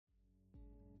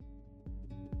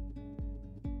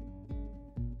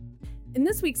In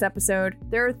this week's episode,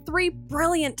 there are 3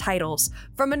 brilliant titles,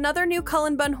 from another new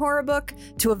Cullen Bunn horror book,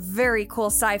 to a very cool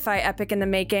sci-fi epic in the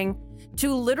making,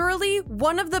 to literally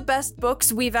one of the best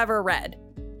books we've ever read.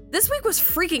 This week was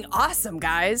freaking awesome,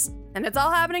 guys! And it's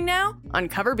all happening now on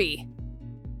Cover B.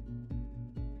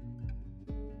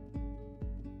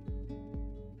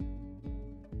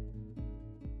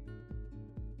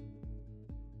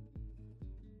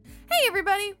 Hey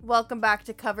everybody, welcome back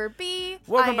to Cover B.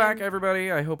 Welcome back,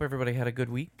 everybody. I hope everybody had a good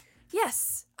week.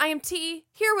 Yes, I am T,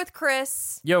 here with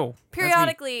Chris. Yo,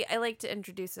 Periodically, I like to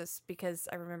introduce us because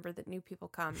I remember that new people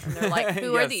come and they're like,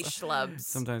 who are Yes. these schlubs?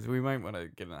 Sometimes we might want to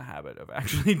get in the habit of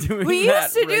actually doing We that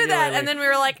used to do that, regularly. and then we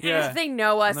were like, Yeah. they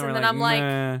know us, And and then then we're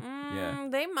I'm like, like, yeah.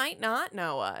 they might not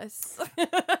know us.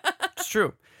 It's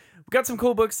true. We got some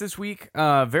cool books this week.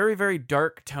 Very, very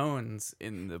dark tones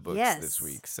in the books Yes. this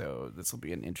week. So this will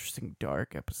be an interesting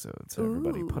dark episode. So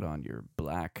everybody put on your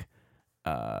black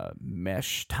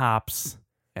mesh tops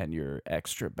and your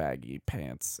extra baggy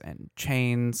pants and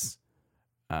chains.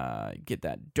 Get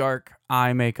that dark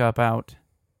eye makeup out.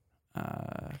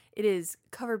 It is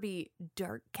Cover B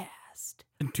Darkcast.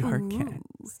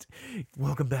 Darkcast.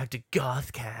 Welcome back to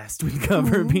Gothcast with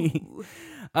Cover B.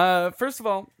 First of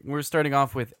all, we're starting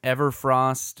off with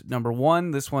Everfrost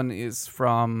 #1. This one is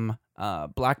from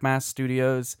Black Mass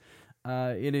Studios.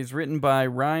 It is written by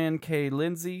Ryan K.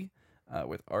 Lindsay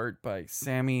with art by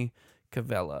Sammy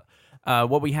Cavella.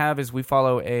 What we have is we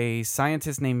follow a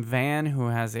scientist named Van who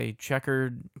has a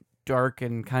checkered, dark,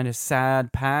 and kind of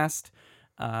sad past.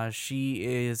 She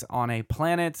is on a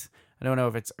planet. I don't know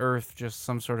if it's Earth, just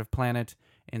some sort of planet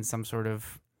in some sort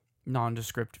of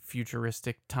nondescript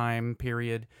futuristic time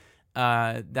period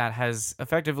that has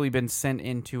effectively been sent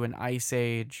into an ice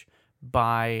age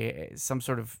by some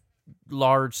sort of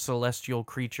large celestial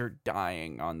creature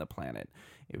dying on the planet.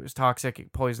 It was toxic,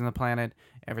 it poisoned the planet,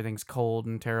 everything's cold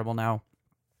and terrible now.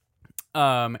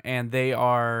 And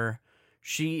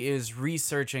she is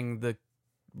researching the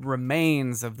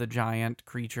remains of the giant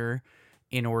creature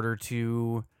in order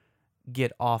to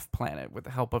get off planet with the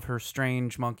help of her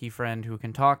strange monkey friend who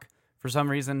can talk for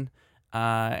some reason.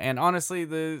 And honestly,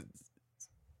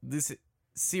 this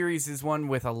series is one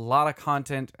with a lot of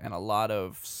content and a lot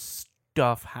of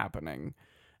stuff happening.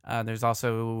 There's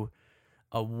also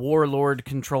a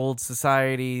warlord-controlled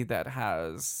society that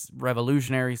has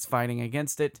revolutionaries fighting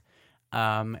against it.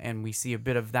 And we see a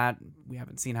bit of that. We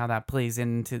haven't seen how that plays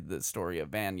into the story of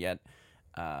Van yet.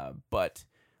 But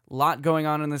a lot going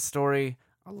on in this story.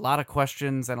 A lot of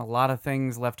questions and a lot of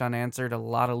things left unanswered. A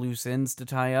lot of loose ends to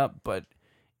tie up. But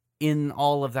in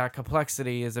all of that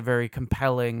complexity is a very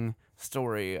compelling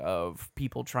story of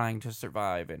people trying to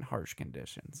survive in harsh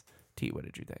conditions. T, what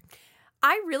did you think?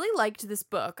 I really liked this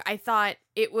book. I thought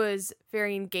it was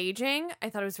very engaging.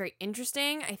 I thought it was very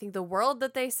interesting. I think the world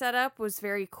that they set up was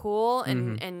very cool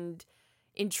and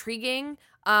intriguing.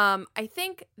 I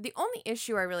think the only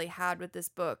issue I really had with this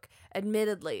book,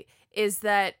 admittedly, is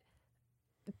that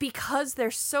because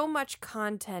there's so much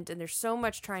content and there's so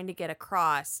much trying to get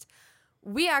across,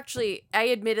 I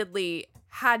admittedly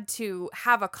had to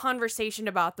have a conversation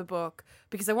about the book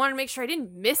because I wanted to make sure I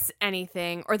didn't miss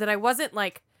anything or that I wasn't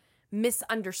like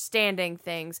misunderstanding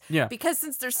things. Yeah. Because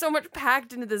since there's so much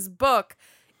packed into this book,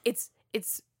 it's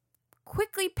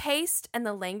quickly paced and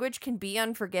the language can be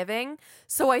unforgiving.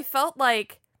 So I felt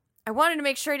like I wanted to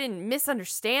make sure I didn't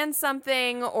misunderstand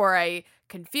something or I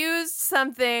confused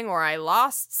something or I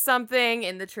lost something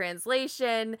in the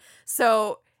translation.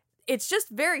 So it's just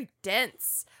very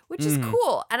dense, which is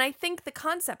cool. And I think the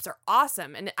concepts are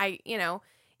awesome. And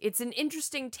it's an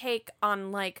interesting take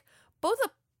on like both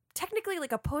technically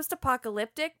like a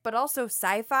post-apocalyptic, but also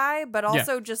sci-fi, but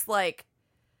also just like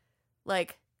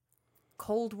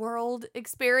cold world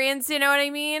experience, you know what I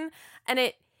mean?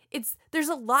 And there's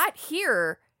a lot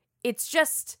here. It's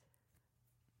just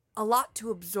a lot to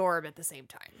absorb at the same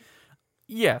time.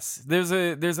 Yes, there's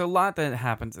a lot that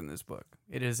happens in this book.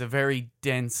 It is a very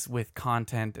dense with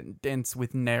content and dense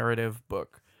with narrative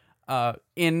book,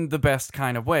 in the best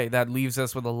kind of way. That leaves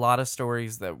us with a lot of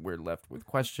stories that we're left with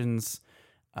questions,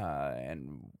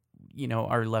 and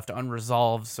are left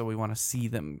unresolved. So we want to see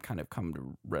them kind of come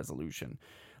to resolution.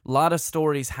 A lot of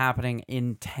stories happening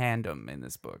in tandem in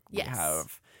this book. Yes. We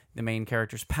have the main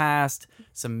character's past,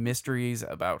 some mysteries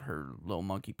about her little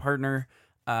monkey partner.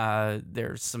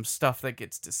 There's some stuff that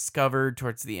gets discovered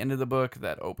towards the end of the book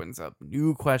that opens up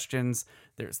new questions.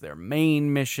 There's their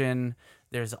main mission.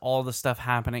 There's all the stuff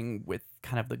happening with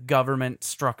kind of the government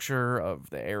structure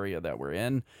of the area that we're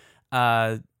in.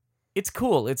 It's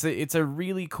cool. It's a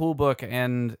really cool book,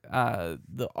 and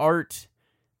the art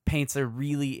paints a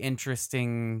really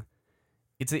interesting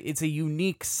it's a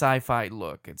unique sci-fi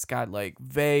look. It's got like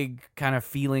vague kind of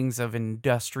feelings of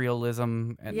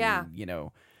industrialism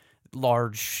and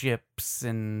large ships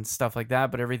and stuff like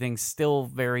that, but everything's still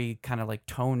very kind of like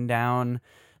toned down.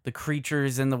 The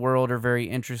creatures in the world are very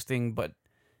interesting, but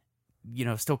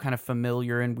still kind of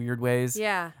familiar in weird ways.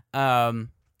 Yeah.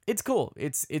 It's cool.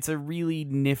 It's a really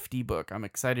nifty book. I'm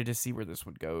excited to see where this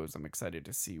one goes. I'm excited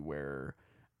to see where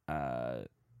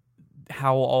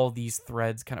how all these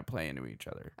threads kind of play into each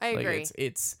other. I agree.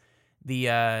 It's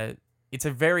a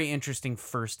very interesting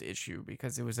first issue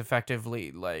because it was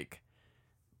effectively like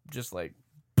just like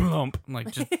bump,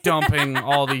 like just dumping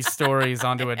all these stories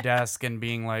onto a desk and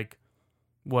being like,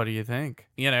 what do you think?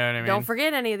 You know what I mean? Don't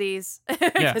forget any of these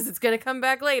because it's going to come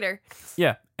back later.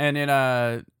 Yeah. And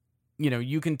it,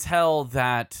 you can tell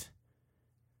that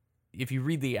if you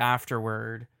read the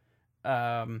afterword,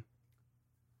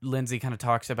 Lindsay kind of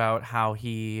talks about how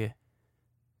he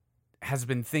has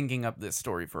been thinking up this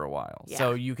story for a while. Yeah.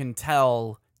 So you can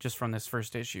tell just from this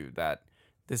first issue that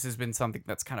this has been something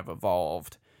that's kind of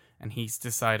evolved. And he's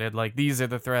decided, like, these are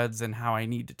the threads and how I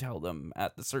need to tell them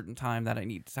at the certain time that I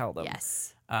need to tell them.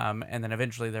 Yes. And then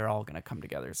eventually they're all going to come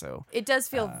together. So it does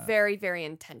feel very, very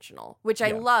intentional, which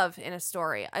I love in a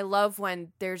story. I love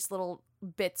when there's little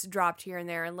bits dropped here and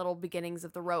there and little beginnings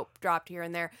of the rope dropped here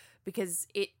and there because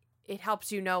it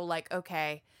helps like,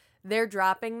 okay, they're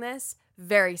dropping this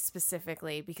very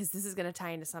specifically because this is going to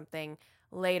tie into something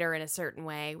later in a certain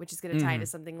way, which is going to tie into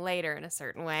something later in a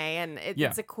certain way, and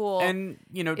it's a cool, and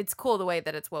it's cool the way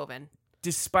that it's woven.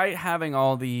 Despite having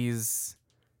all these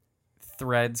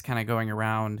threads kind of going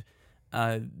around,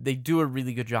 they do a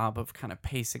really good job of kind of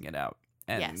pacing it out,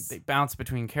 and they bounce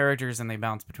between characters and they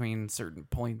bounce between certain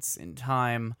points in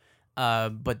time,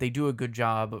 but they do a good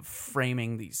job of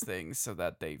framing these things so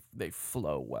that they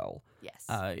flow well. Yes,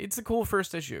 it's a cool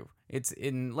first issue.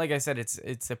 Like I said,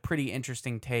 it's a pretty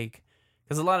interesting take.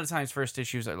 Because a lot of times first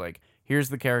issues are like, here's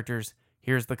the characters,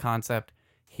 here's the concept,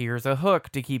 here's a hook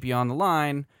to keep you on the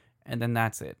line, and then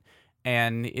that's it.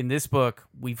 And in this book,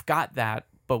 we've got that,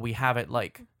 but we have it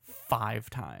like 5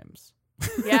 times.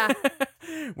 Yeah.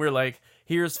 We're like,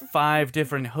 here's 5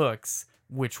 different hooks,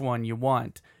 which one you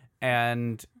want.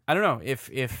 And I don't know, if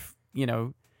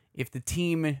the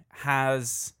team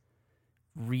has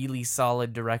really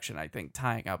solid direction, I think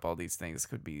tying up all these things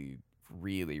could be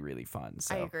really, really fun.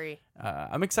 So I agree.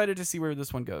 I'm excited to see where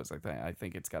this one goes. I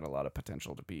think it's got a lot of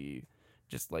potential to be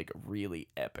just like really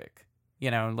epic.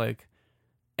 Like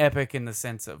epic in the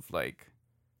sense of like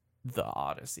the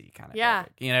Odyssey kind of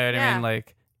epic. You know what I mean?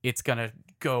 Like it's gonna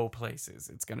go places.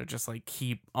 It's gonna just like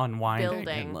keep unwinding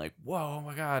and like, whoa, oh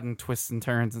my god, and twists and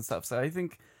turns and stuff. So I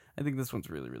think this one's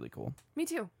really, really cool. Me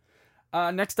too.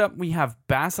 Next up, we have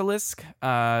Basilisk.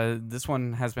 This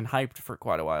one has been hyped for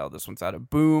quite a while. This one's out of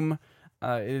Boom.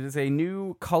 It is a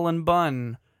new Cullen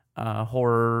Bunn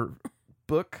horror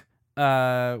book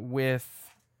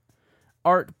with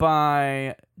art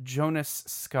by Jonas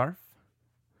Scarf.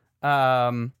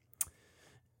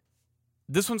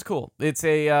 This one's cool. It's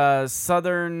a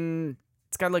southern...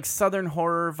 It's got like southern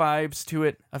horror vibes to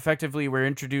it. Effectively, we're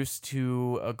introduced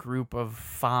to a group of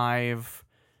 5...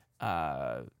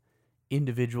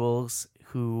 individuals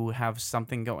who have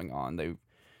something going on.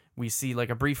 We see like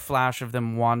a brief flash of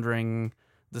them wandering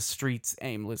the streets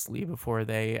aimlessly before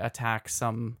they attack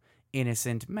some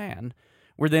innocent man.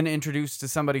 We're then introduced to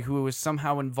somebody who was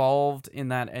somehow involved in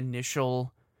that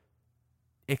initial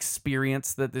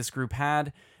experience that this group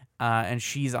had, and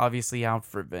she's obviously out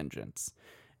for vengeance.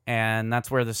 And that's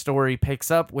where the story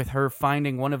picks up with her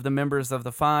finding one of the members of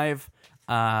the 5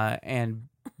 and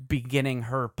beginning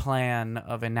her plan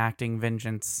of enacting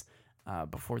vengeance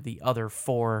before the other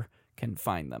 4 can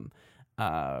find them.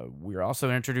 We're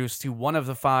also introduced to one of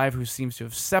the 5 who seems to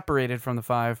have separated from the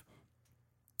 5,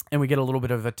 and we get a little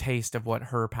bit of a taste of what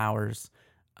her powers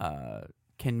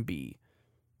can be.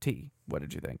 T, what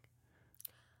did you think?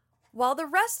 While the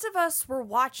rest of us were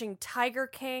watching Tiger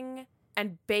King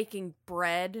and baking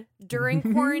bread during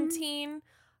quarantine,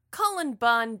 Cullen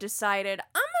Bunn decided,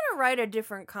 I'm going to write a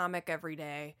different comic every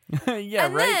day. Yeah,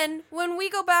 and right? then, when we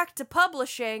go back to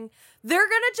publishing, they're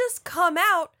going to just come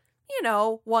out,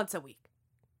 once a week.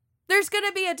 There's going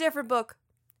to be a different book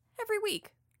every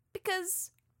week.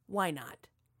 Because why not?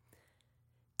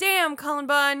 Damn, Cullen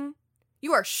Bunn.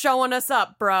 You are showing us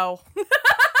up, bro.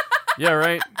 Yeah,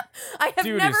 right?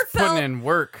 Putting in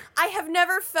work. I have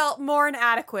never felt more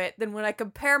inadequate than when I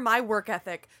compare my work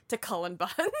ethic to Cullen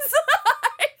Bunn's.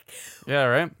 Yeah,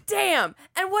 right? Damn.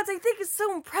 And what I think is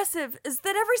so impressive is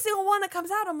that every single one that comes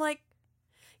out, I'm like,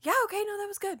 yeah, okay, no, that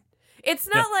was good. It's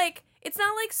not like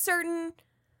certain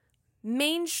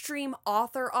mainstream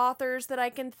authors that I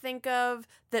can think of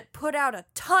that put out a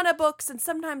ton of books, and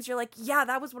sometimes you're like, yeah,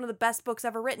 that was one of the best books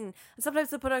ever written. And sometimes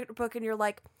they put out a book and you're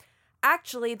like,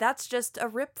 actually, that's just a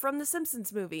rip from the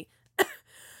Simpsons movie.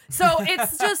 So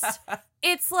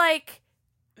it's like,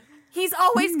 he's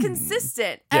always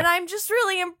consistent, and I'm just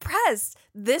really impressed.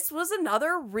 This was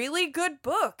another really good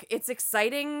book. It's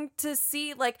exciting to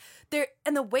see, like,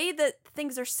 and the way that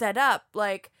things are set up,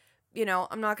 like, you know,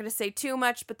 I'm not going to say too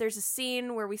much, but there's a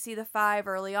scene where we see the 5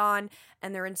 early on,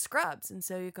 and they're in scrubs, and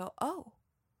so you go, oh,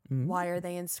 why are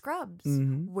they in scrubs?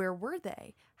 Where were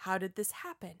they? How did this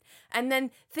happen? And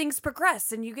then things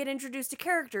progress, and you get introduced to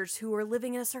characters who are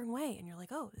living in a certain way, and you're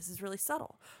like, oh, this is really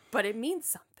subtle, but it means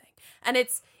something. And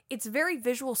it's very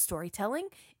visual storytelling.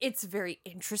 It's very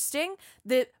interesting.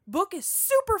 The book is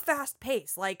super fast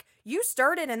paced. Like, you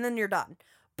start it and then you're done.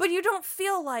 But you don't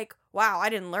feel like, wow, I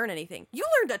didn't learn anything. You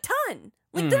learned a ton.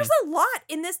 Like, there's a lot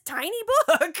in this tiny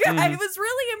book. I was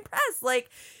really impressed. Like,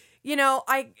 you know,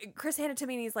 Chris handed it to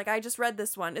me and he's like, I just read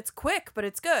this one. It's quick, but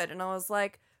it's good. And I was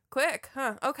like, quick?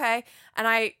 Huh, okay. And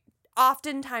I,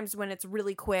 oftentimes when it's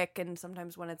really quick and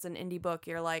sometimes when it's an indie book,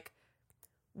 you're like,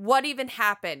 what even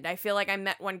happened? I feel like I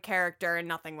met one character and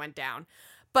nothing went down.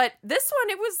 But this one,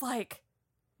 it was like,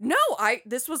 no,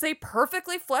 this was a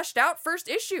perfectly fleshed out first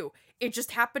issue. It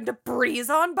just happened to breeze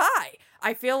on by.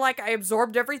 I feel like I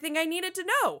absorbed everything I needed to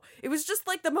know. It was just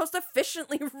like the most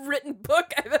efficiently written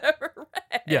book I've ever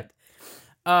read.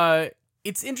 Yeah.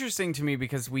 It's interesting to me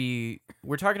because we're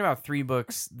talking about 3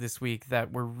 books this week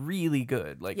that were really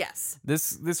good. Like, yes.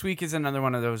 This week is another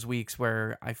one of those weeks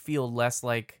where I feel less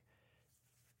like,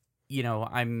 you know,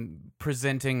 I'm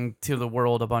presenting to the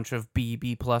world a bunch of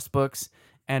B+ books,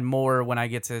 and more when I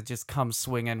get to just come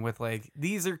swinging with, like,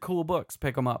 these are cool books,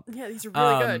 pick them up. Yeah, these are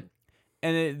really good.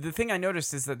 And the thing I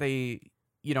noticed is that they,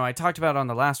 you know, I talked about on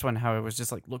the last one how it was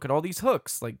just like, look at all these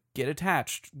hooks, like, get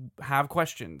attached, have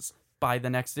questions, buy the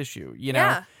next issue, you know?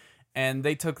 Yeah. And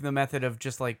they took the method of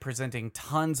just, like, presenting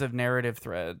tons of narrative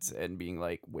threads and being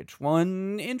like, which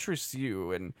one interests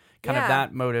you? And kind of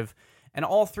that motive. And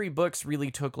all 3 books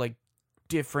really took, like,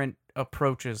 different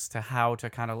approaches to how to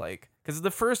kind of, like, because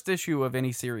the first issue of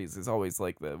any series is always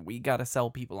like we got to sell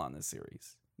people on this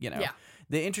series, you know? Yeah.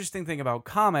 The interesting thing about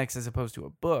comics as opposed to a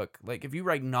book, like, if you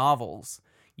write novels,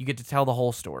 you get to tell the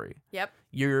whole story. Yep.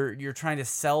 You're trying to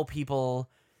sell people,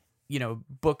 you know,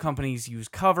 book companies use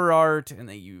cover art and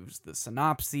they use the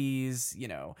synopses, you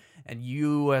know, and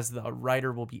you as the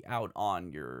writer will be out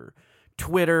on your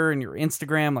Twitter and your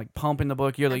Instagram, like, pumping the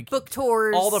book. You're and like, book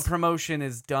tours. All the promotion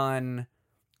is done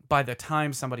by the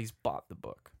time somebody's bought the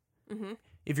book.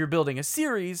 If you're building a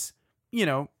series, you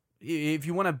know, if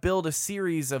you want to build a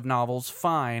series of novels,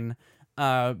 fine.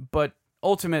 But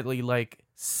ultimately, like,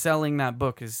 selling that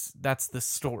book that's the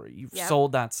story. You've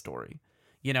sold that story.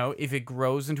 You know, if it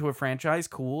grows into a franchise,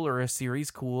 cool, or a series,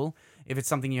 cool. If it's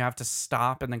something you have to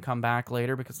stop and then come back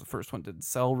later because the first one didn't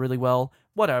sell really well,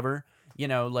 whatever. You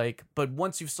know, like, but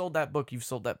once you've sold that book, you've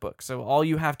sold that book. So all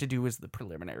you have to do is the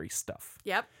preliminary stuff.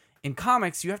 Yep. In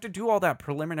comics, you have to do all that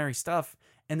preliminary stuff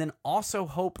and then also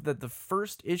hope that the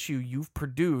first issue you've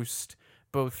produced,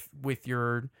 both with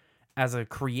as a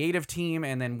creative team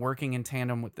and then working in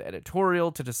tandem with the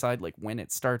editorial to decide, like, when it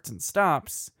starts and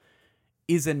stops,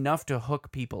 is enough to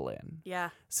hook people in. Yeah.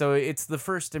 So it's the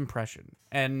first impression.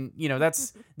 And, you know,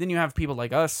 that's then you have people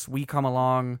like us, we come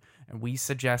along and we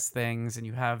suggest things, and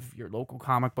you have your local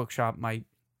comic book shop might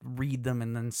read them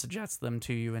and then suggest them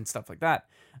to you and stuff like that,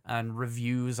 and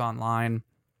reviews online,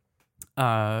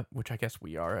 which I guess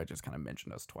we are. I just kind of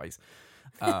mentioned us twice.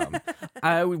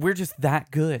 We're just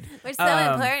that good. We're so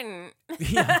important.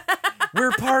 Yeah.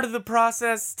 We're part of the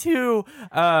process too. We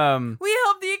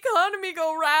help the economy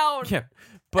go round. Yeah.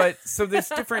 But so there's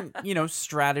different, you know,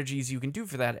 strategies you can do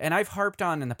for that. And I've harped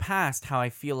on in the past how I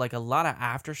feel like a lot of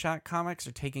Aftershock comics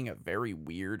are taking a very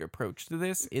weird approach to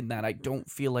this, in that I don't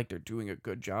feel like they're doing a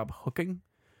good job hooking.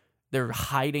 They're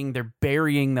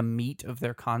burying the meat of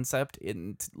their concept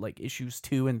in, like, issues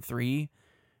 2 and 3.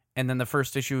 And then the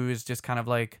first issue is just kind of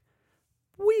like,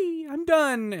 I'm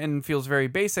done, and feels very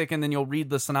basic. And then you'll read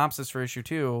the synopsis for issue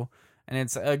 2. And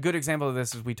it's a good example of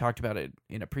this, as we talked about it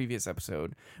in a previous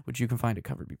episode, which you can find at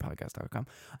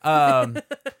coveredbpodcast.com.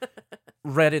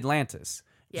 Red Atlantis.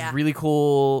 Yeah. It's a really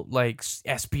cool, like,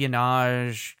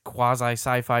 espionage,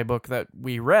 quasi-sci-fi book that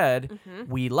we read,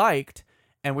 we liked,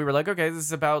 and we were like, okay, this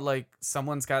is about, like,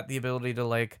 someone's got the ability to,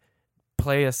 like,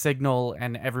 play a signal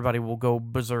and everybody will go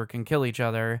berserk and kill each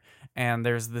other. And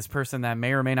there's this person that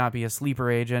may or may not be a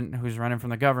sleeper agent who's running from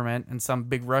the government, and some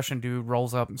big Russian dude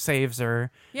rolls up and saves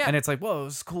her. Yeah. And it's like, whoa,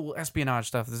 this is cool espionage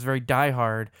stuff. This is very Die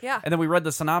Hard. Yeah. And then we read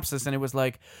the synopsis and it was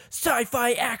like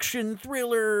sci-fi action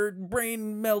thriller,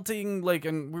 brain melting, like,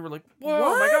 and we were like, whoa,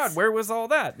 What? my God, where was all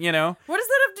that? You know? What does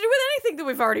that have to do with anything that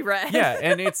we've already read? Yeah,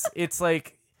 and it's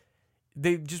like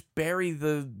they just bury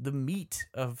the meat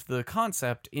of the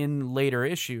concept in later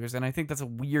issues, and I think that's a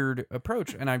weird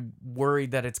approach, and I'm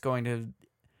worried that it's going to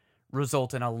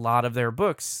result in a lot of their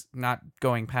books not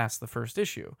going past the first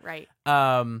issue. Right.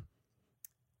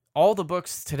 All the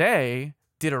books today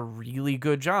did a really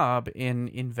good job in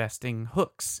investing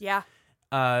hooks. Yeah.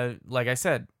 Like I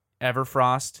said,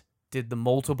 Everfrost did the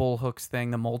multiple hooks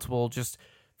thing, the multiple just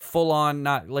full on,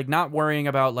 not worrying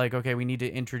about like, okay, we need to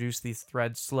introduce these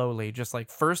threads slowly. Just like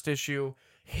first issue,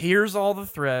 here's all the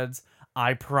threads.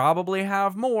 I probably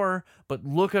have more, but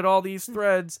look at all these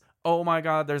threads. Oh my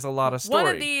God, there's a lot of story.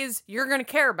 One of these you're going to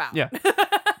care about. Yeah.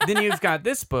 Then you've got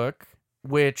this book,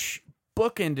 which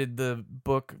bookended the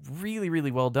book really,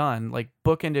 really well done. Like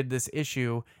bookended this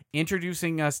issue,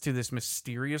 introducing us to this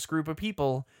mysterious group of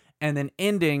people, and then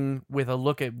ending with a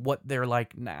look at what they're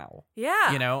like now.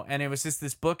 Yeah. You know, and it was just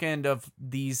this bookend of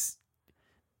these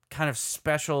kind of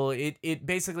special, it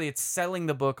basically, it's selling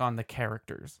the book on the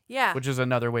characters. Yeah. Which is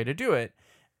another way to do it.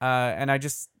 And I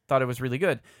just thought it was really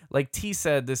good. Like T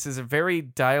said, this is a very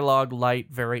dialogue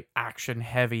light, very action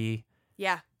heavy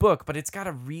book, but it's got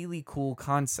a really cool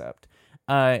concept.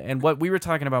 And what we were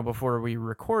talking about before we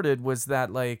recorded was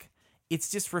that like, it's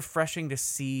just refreshing to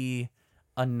see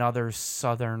another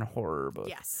Southern horror book.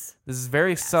 Yes. This is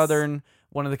very Southern.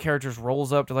 One of the characters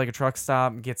rolls up to like a truck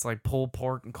stop and gets like pulled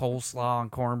pork and coleslaw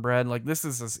and cornbread. Like this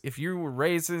is, if you were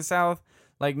raised in the South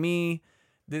like me,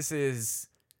 this is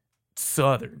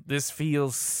Southern. This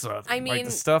feels Southern. I mean, like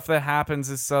the stuff that happens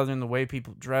is Southern. The way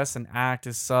people dress and act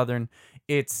is Southern.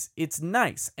 It's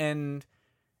nice. And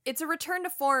it's a return to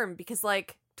form because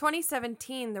like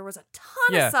 2017, there was a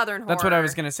ton of Southern horror. That's what I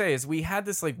was going to say is we had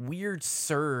this like weird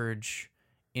surge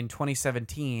in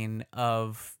 2017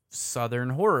 of Southern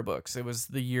horror books. It was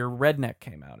the year Redneck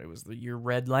came out. It was the year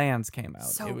Redlands came out.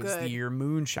 So it was good. the year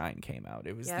Moonshine came out.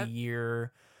 It was the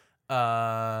year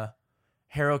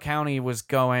Harrow County was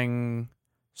going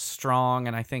strong,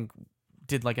 and I think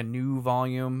did like a new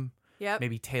volume. Yep.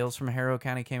 Maybe Tales from Harrow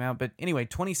County came out. But anyway,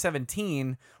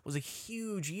 2017 was a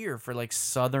huge year for like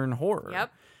Southern horror.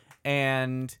 Yep.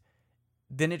 And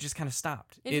then it just kind of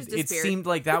stopped. It seemed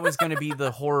like that was going to be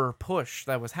the horror push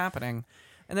that was happening.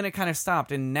 And then it kind of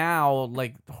stopped. And now,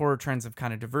 like, horror trends have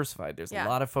kind of diversified. There's a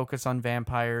lot of focus on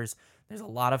vampires. There's a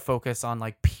lot of focus on,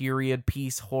 like, period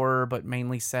piece horror, but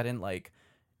mainly set in, like,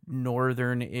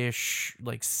 northern-ish,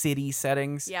 like, city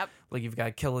settings. Yep. Like, you've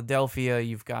got Philadelphia.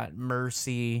 You've got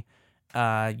Mercy.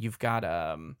 You've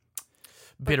got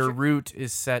Bitter Root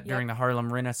is set during the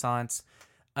Harlem Renaissance.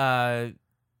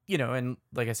 You know, and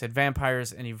like I said,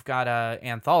 vampires, and you've got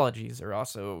anthologies are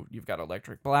also, you've got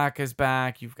Electric Black is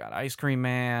back, you've got Ice Cream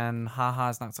Man,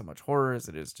 haha's not so much horror as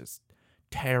it is just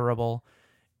terrible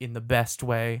in the best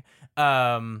way.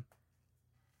 The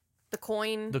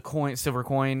Silver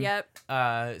Coin. Yep.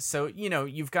 So, you know,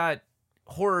 you've got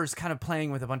horrors kind of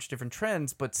playing with a bunch of different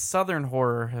trends, but Southern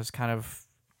horror has kind of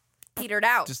petered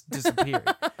out. Just disappeared.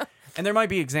 And there might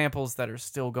be examples that are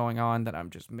still going on that I'm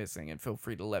just missing, and feel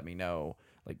free to let me know.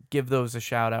 Like, give those a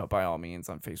shout out by all means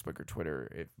on Facebook or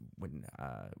Twitter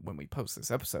when we post this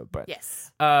episode. But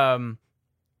yes,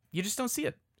 you just don't see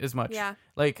it as much. Yeah.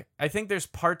 Like, I think there's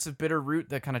parts of Bitter Root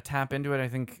that kind of tap into it. I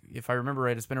think, if I remember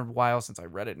right, it's been a while since I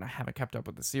read it, and I haven't kept up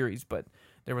with the series. But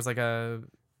there was like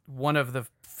one of the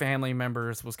family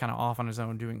members was kind of off on his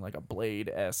own doing like a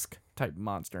Blade-esque type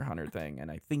monster hunter thing, and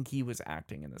I think he was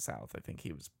acting in the South. I think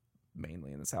he was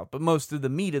mainly in the South, but most of the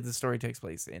meat of the story takes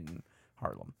place in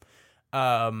Harlem.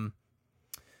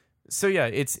 So yeah,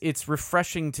 it's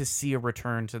refreshing to see a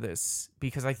return to this,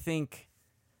 because I think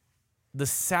the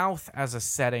South as a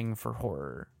setting for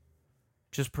horror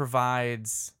just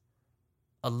provides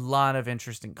a lot of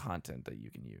interesting content that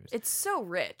you can use. It's so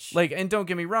rich. Like, and don't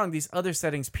get me wrong, these other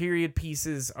settings, period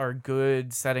pieces, are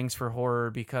good settings for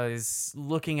horror because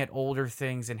looking at older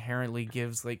things inherently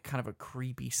gives like kind of a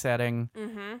creepy setting.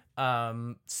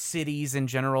 Mm-hmm. Cities in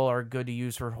general are good to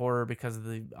use for horror because of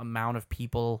the amount of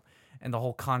people, and the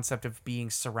whole concept of being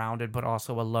surrounded but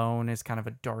also alone is kind of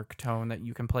a dark tone that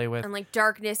you can play with. And like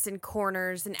darkness and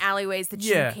corners and alleyways that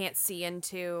you can't see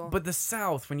into. But the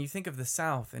South, when you think of the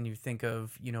South and you think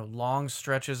of, you know, long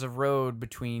stretches of road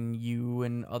between you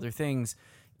and other things,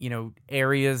 you know,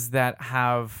 areas that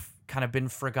have kind of been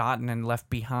forgotten and left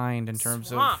behind in terms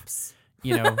Swamps. of,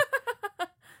 you know,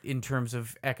 in terms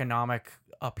of economic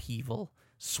upheaval.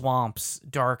 Swamps,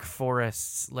 dark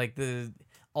forests, like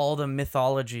all the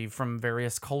mythology from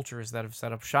various cultures that have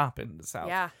set up shop in the South.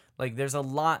 Yeah. Like there's a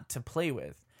lot to play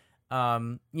with.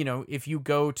 You know, if you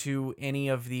go to any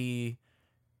of the,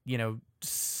 you know,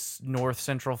 north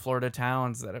central Florida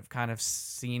towns that have kind of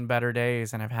seen better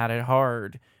days and have had it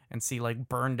hard and see like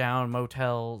burned down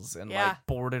motels and like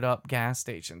boarded up gas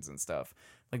stations and stuff.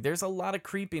 Like there's a lot of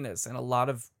creepiness and a lot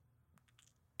of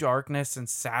darkness and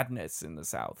sadness in the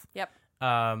South. Yep.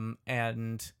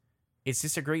 And it's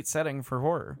just a great setting for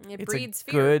horror. It it's breeds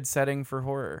a fear. good setting for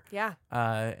horror. Yeah.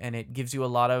 And it gives you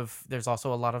there's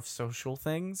also a lot of social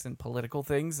things and political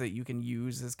things that you can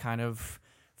use as kind of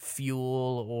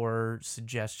fuel or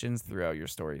suggestions throughout your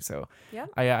story. So yeah.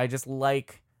 I just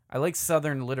like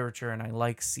Southern literature, and I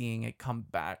like seeing it come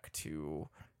back to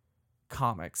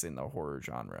comics in the horror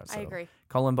genre. So I agree.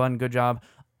 Cullen Bunn, good job.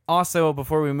 Also,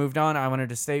 before we moved on, I wanted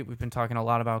to state we've been talking a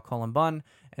lot about Cullen Bunn,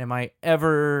 and in my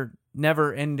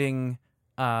never-ending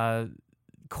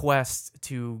quest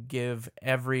to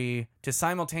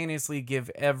simultaneously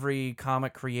give every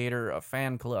comic creator a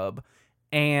fan club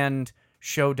and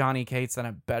show Donnie Cates that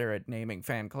I'm better at naming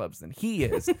fan clubs than he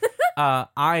is,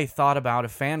 I thought about a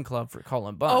fan club for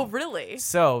Cullen Bunn. Oh, really?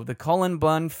 So the Cullen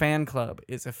Bunn fan club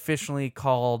is officially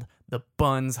called the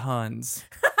Buns Huns.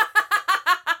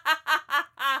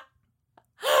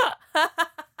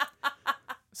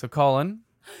 So Cullen.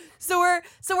 So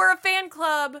we're a fan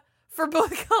club for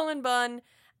both Cullen Bunn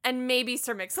and maybe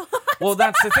Sir Mix-a-Lot. Well,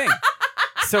 that's the thing.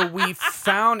 So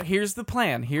here's the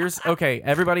plan. Okay,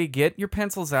 everybody get your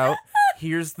pencils out.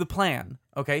 Here's the plan.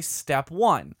 Okay, step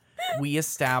 1. We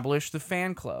establish the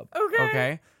fan club.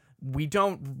 Okay.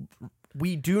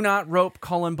 We do not rope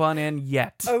Cullen Bunn in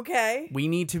yet. Okay. We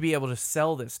need to be able to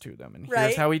sell this to them. And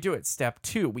here's how we do it. Step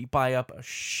 2, we buy up a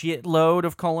shitload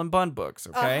of Cullen Bunn books,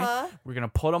 okay? We're going to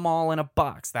put them all in a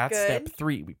box. That's step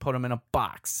 3. We put them in a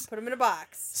box. Put them in a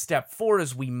box. Step 4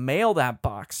 is we mail that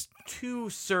box to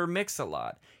Sir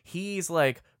Mix-a-Lot. He's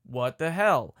like, what the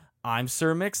hell? I'm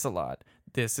Sir Mix-a-Lot.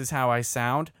 This is how I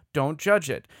sound. Don't judge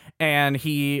it. And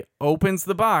he opens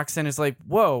the box and is like,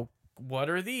 whoa, what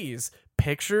are these?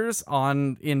 Pictures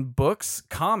in books,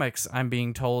 comics, I'm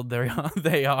being told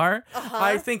they are.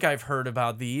 I think I've heard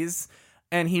about these.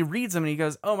 And he reads them and he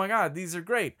goes, oh my God, these are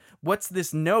great. What's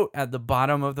this note at the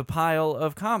bottom of the pile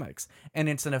of comics? And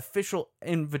it's an official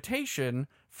invitation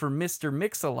for Mr.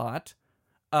 Mix-a-Lot,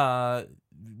 the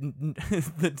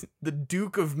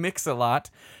Duke of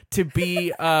Mix-a-Lot, to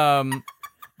be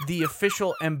the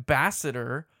official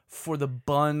ambassador for the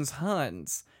Buns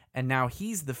Huns. And now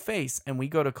he's the face, and we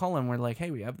go to Cullen. We're like, hey,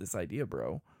 we have this idea,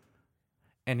 bro.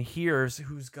 And here's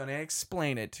who's going to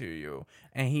explain it to you.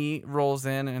 And he rolls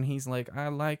in, and he's like, I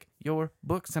like your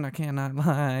books, and I cannot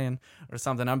lie, or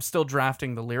something. I'm still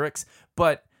drafting the lyrics.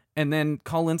 And then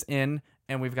Cullen's in,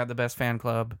 and we've got the best fan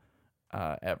club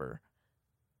ever.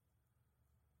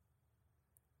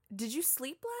 Did you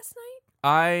sleep last night?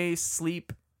 I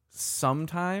sleep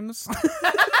sometimes.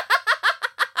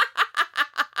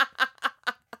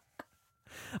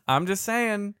 I'm just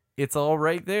saying, it's all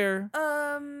right there.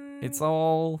 It's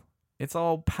all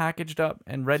packaged up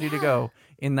and ready to go.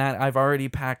 In that I've already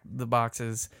packed the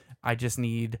boxes. I just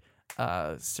need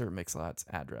Sir Mix-a-Lot's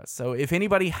address. So if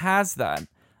anybody has that,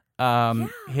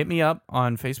 hit me up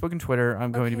on Facebook and Twitter.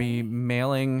 I'm going to be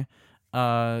mailing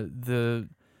the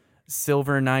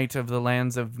Silver Knight of the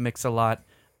Lands of Mix-a-Lot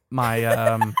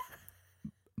my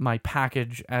my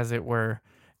package, as it were,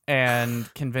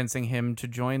 and convincing him to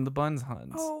join the Buns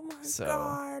Huns. Oh my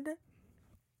God.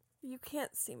 You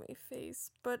can't see my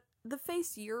face, but the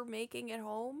face you're making at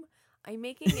home, I'm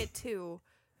making it too.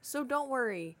 So don't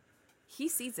worry. He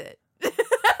sees it.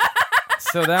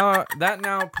 So that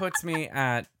now puts me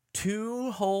at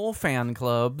 2 whole fan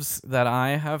clubs that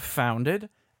I have founded.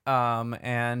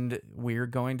 And we're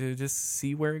going to just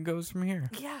see where it goes from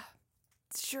here. Yeah.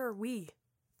 Sure,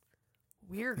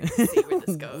 we're gonna see where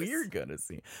this goes. We're gonna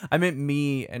see. I meant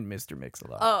me and Mr.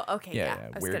 Mix-a-Lot. Oh, okay,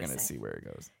 yeah. We're gonna see where it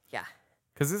goes. Yeah.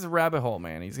 Because this is a rabbit hole,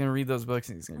 man. He's gonna read those books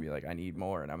and he's gonna be like, I need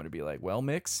more. And I'm gonna be like, well,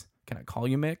 Mix, can I call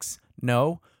you Mix?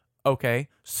 No. Okay,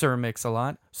 Sir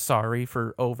Mix-a-Lot. Sorry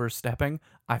for overstepping.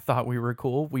 I thought we were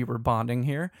cool. We were bonding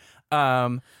here.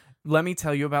 Let me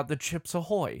tell you about the Chips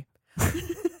Ahoy.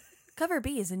 Cover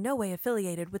B is in no way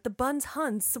affiliated with the Buns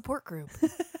Huns support group.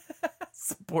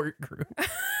 Support group.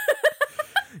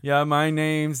 Yeah, my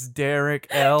name's Derek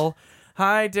L.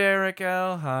 Hi, Derek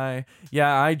L. Hi.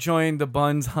 Yeah, I joined the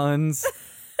Buns Huns.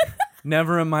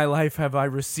 Never in my life have I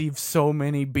received so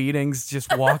many beatings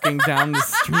just walking down the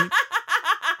street.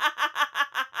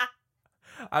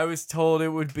 I was told it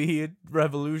would be a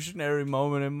revolutionary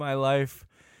moment in my life.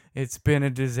 It's been a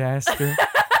disaster.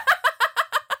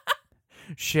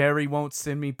 Sherry won't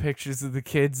send me pictures of the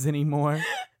kids anymore.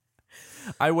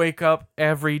 I wake up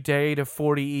every day to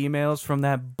 40 emails from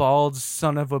that bald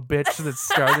son of a bitch that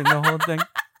started the whole thing.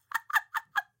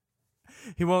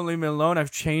 He won't leave me alone.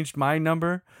 I've changed my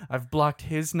number. I've blocked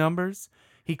his numbers.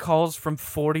 He calls from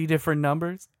 40 different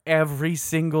numbers every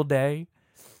single day.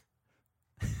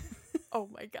 Oh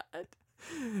my God.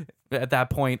 At that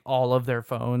point, all of their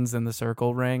phones in the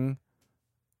circle ring.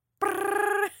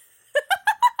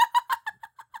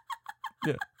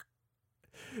 Yeah.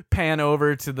 Pan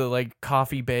over to the like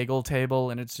coffee bagel table,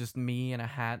 and it's just me in a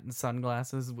hat and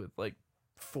sunglasses with like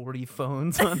 40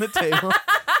 phones on the table.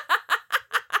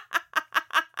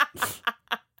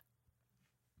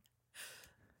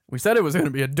 We said it was going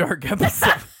to be a dark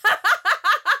episode.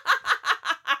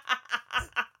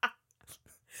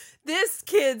 This,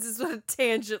 kids, is what a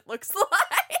tangent looks like.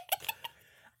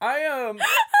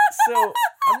 So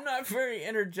I'm not very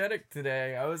energetic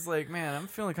today. I was like, man, I'm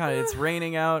feeling kind of, it's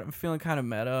raining out. I'm feeling kind of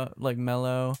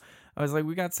mellow. I was like,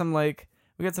 we got some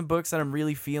books that I'm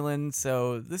really feeling.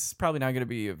 So this is probably not going to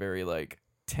be a very like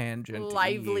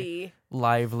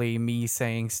lively me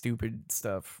saying stupid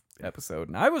stuff episode.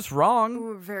 And I was wrong.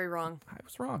 Ooh, very wrong. I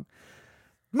was wrong.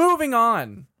 Moving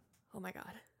on. Oh my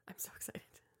God. I'm so excited.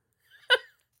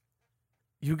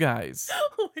 You guys.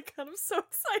 Oh my God. I'm so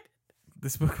excited.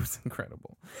 This book was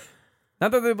incredible. Not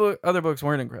that the other books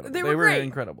weren't incredible. They were great.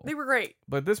 Incredible. They were great.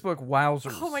 But this book,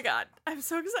 wowzers. Oh my God. I'm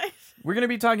so excited. We're going to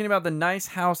be talking about The Nice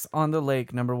House on the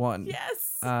Lake, #1.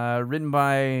 Yes. Written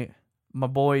by my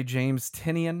boy James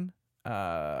Tynion,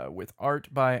 with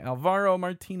art by Alvaro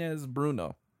Martinez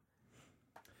Bruno.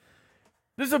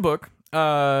 This is a book,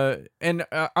 and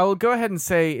I'll go ahead and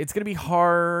say it's going to be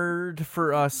hard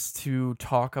for us to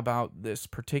talk about this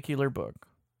particular book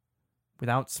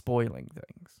without spoiling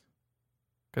things.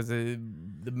 Because the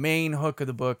main hook of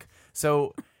the book.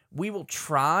 So we will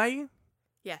try.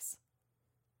 Yes.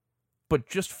 But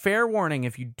just fair warning,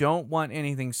 if you don't want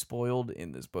anything spoiled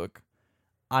in this book,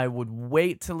 I would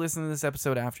wait to listen to this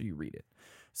episode after you read it.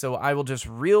 So I will just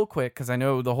real quick, because I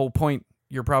know the whole point,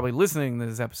 you're probably listening to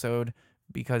this episode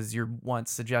because you want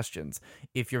suggestions.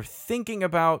 If you're thinking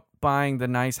about buying The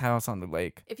Nice House on the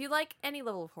Lake, If you like any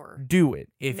level of horror, do it.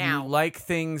 If now. you like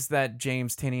things that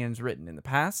James Tynion's written in the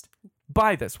past,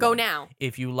 buy this go one. now.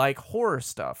 If you like horror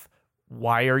stuff,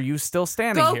 why are you still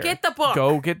standing Go here? get the book.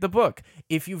 Go get the book.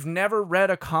 If you've never read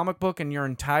a comic book in your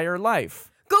entire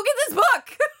life, Go get this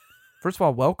book. first of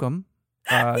all, welcome.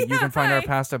 You can find our hi.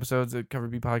 past episodes at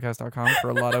coverbpodcast.com for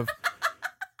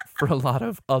a lot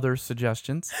of other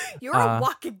suggestions. You're a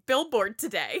walking billboard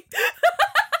today.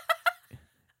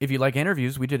 If you like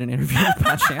interviews, we did an interview with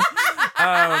Pat Chan.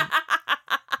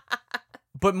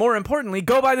 But more importantly,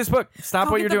 go buy this book. Stop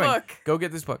Go what get you're the doing. book. Go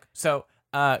get this book. So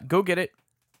go get it.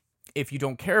 If you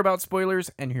don't care about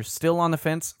spoilers and you're still on the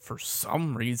fence for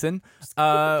some reason,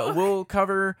 we'll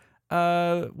cover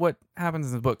what happens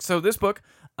in the book. So this book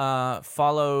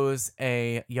follows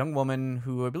a young woman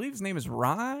who I believe his name is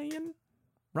Ryan.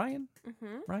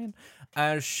 Mm-hmm.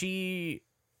 Ryan.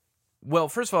 Well,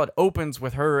 first of all, it opens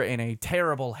with her in a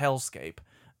terrible hellscape.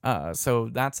 So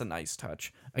that's a nice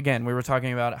touch. Again, we were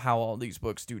talking about how all these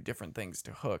books do different things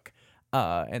to hook.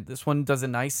 And this one does a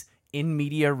nice in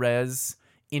media res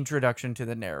introduction to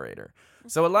the narrator.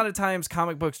 So a lot of times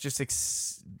comic books just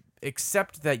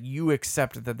accept that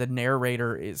the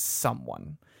narrator is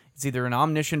someone. It's either an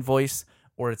omniscient voice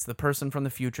or it's the person from the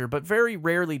future, but very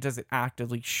rarely does it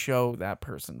actively show that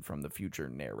person from the future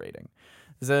narrating.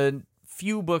 There's a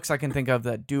few books I can think of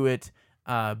that do it.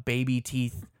 Baby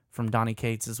Teeth from Donny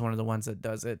Cates is one of the ones that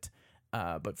does it.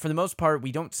 But for the most part,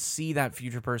 we don't see that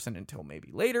future person until maybe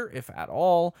later, if at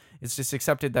all. It's just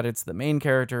accepted that it's the main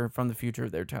character from the future.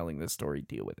 They're telling this story,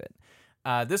 deal with it.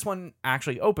 This one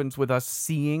actually opens with us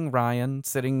seeing Ryan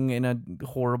sitting in a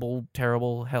horrible,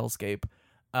 terrible hellscape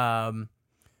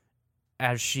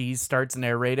as she starts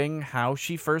narrating how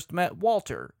she first met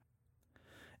Walter.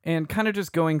 And kind of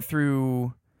just going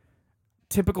through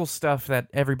typical stuff that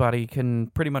everybody can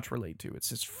pretty much relate to. It's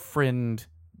just friend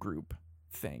group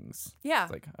things. Yeah.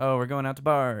 It's like, oh, we're going out to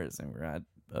bars and we're at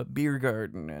a beer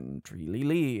garden and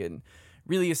tree-lee-lee, and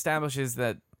really establishes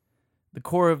that the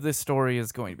core of this story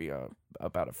is going to be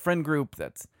about a friend group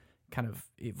that's kind of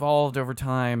evolved over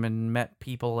time and met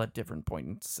people at different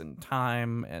points in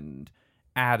time and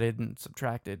added and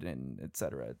subtracted and et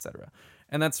cetera, et cetera.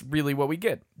 And that's really what we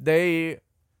get. They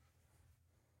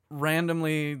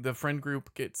randomly the friend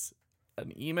group gets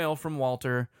an email from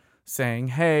Walter saying,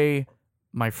 hey,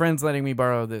 my friend's letting me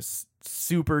borrow this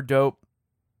super dope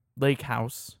lake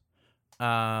house.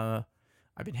 I've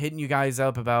been hitting you guys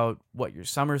up about what your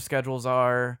summer schedules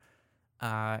are,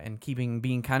 and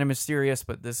being kind of mysterious,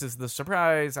 but this is the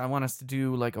surprise. I want us to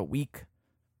do like a week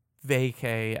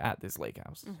vacay at this lake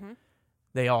house. Mm-hmm.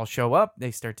 They all show up.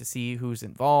 They start to see who's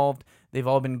involved. They've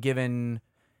all been given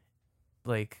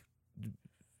like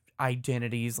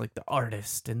identities, like the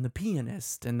artist and the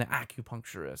pianist and the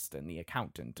acupuncturist and the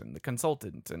accountant and the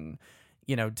consultant, and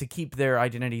to keep their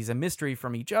identities a mystery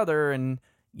from each other, and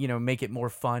make it more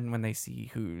fun when they see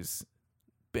who's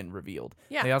been revealed.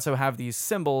 Yeah. They also have these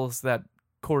symbols that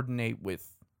coordinate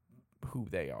with who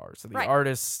they are. So the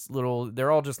artist's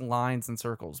they're all just lines and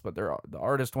circles, but the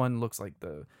artist one looks like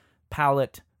the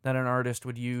palette that an artist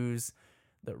would use.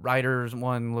 The writer's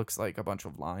one looks like a bunch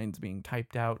of lines being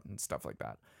typed out and stuff like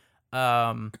that.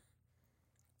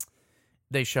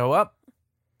 They show up,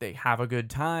 they have a good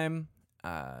time,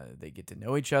 they get to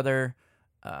know each other,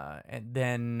 and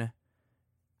then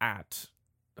at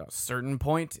a certain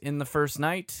point in the first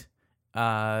night,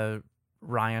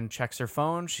 Ryan checks her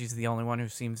phone. She's the only one who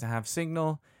seems to have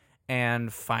signal,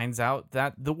 and finds out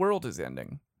that the world is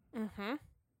ending. Mm-hmm.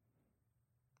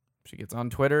 She gets on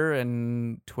Twitter,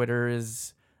 and Twitter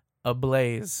is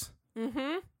ablaze,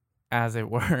 mm-hmm. as it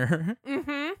were.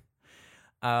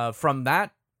 Mm-hmm. From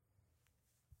that,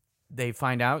 they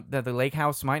find out that the lake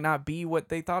house might not be what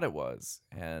they thought it was,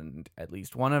 and at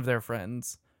least one of their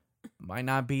friends might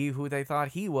not be who they thought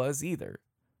he was either.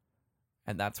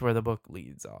 And that's where the book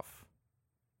leads off.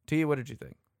 Tia, what did you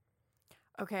think?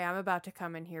 Okay, I'm about to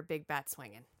come in here big bat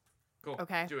swinging. Cool.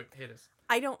 Okay. Do it. Hit us.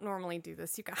 I don't normally do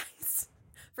this, you guys.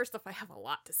 First off, I have a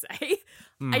lot to say.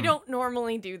 I don't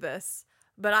normally do this,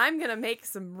 but I'm going to make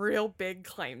some real big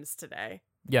claims today.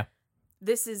 Yeah.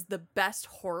 This is the best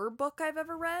horror book I've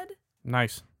ever read.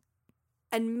 Nice.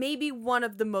 And maybe one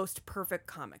of the most perfect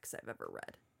comics I've ever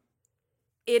read.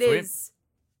 It Sweet. is.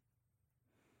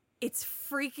 It's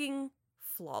freaking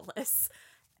flawless.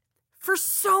 For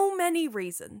so many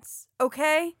reasons,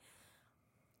 okay?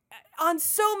 On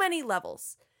so many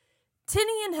levels.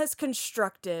 Tinian has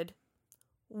constructed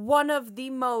one of the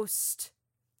most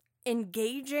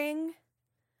engaging,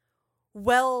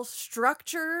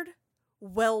 well-structured,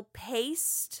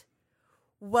 well-paced,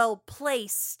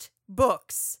 well-placed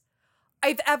books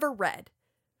I've ever read.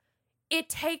 It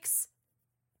takes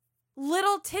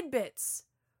little tidbits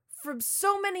from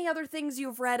so many other things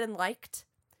you've read and liked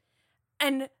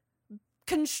and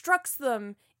constructs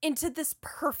them into this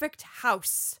perfect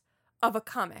house of a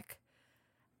comic.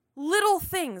 Little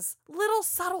things, little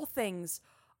subtle things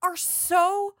are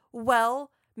so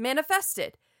well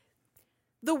manifested.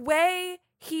 The way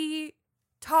he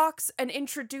talks and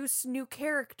introduces new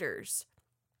characters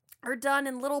are done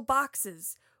in little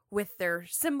boxes with their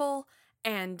symbol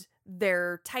and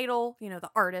their title, the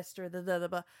artist or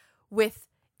the with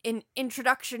an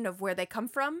introduction of where they come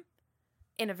from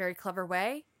in a very clever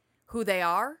way, who they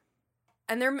are,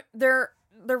 and their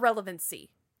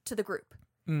relevancy to the group.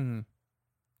 Mm-hmm.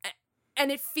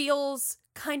 And it feels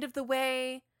kind of the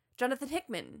way Jonathan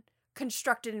Hickman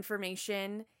constructed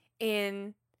information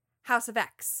in House of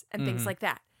X and things like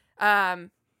that. Yeah.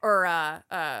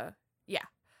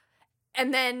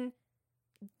 And then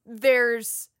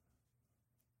there's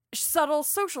subtle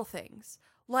social things.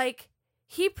 Like,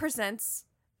 he presents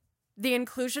the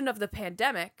inclusion of the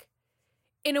pandemic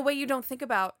in a way you don't think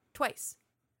about twice.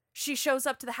 She shows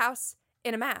up to the house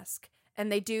in a mask,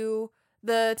 and they do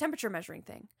the temperature measuring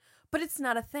thing. But it's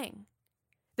not a thing.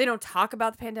 They don't talk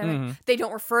about the pandemic. Mm-hmm. They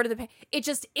don't refer to the it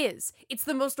just is. It's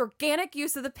the most organic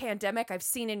use of the pandemic I've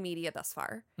seen in media thus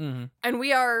far. Mm-hmm. And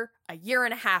we are a year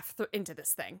and a half into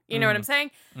this thing. You know what I'm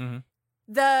saying? Mm-hmm.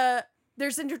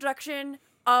 There's introduction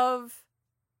of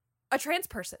a trans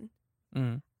person.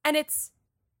 Mm-hmm. And it's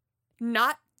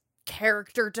not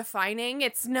character defining.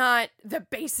 It's not the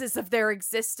basis of their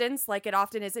existence like it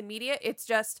often is in media. It's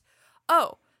just,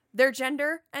 their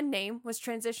gender and name was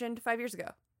transitioned 5 years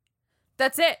ago.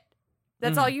 That's it.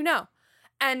 That's all you know.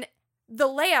 And the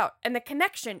layout and the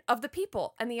connection of the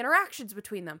people and the interactions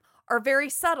between them are very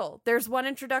subtle. There's one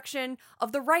introduction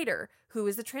of the writer who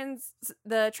is the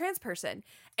trans person,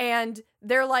 and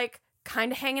they're like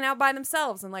kind of hanging out by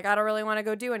themselves and like, I don't really want to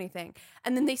go do anything.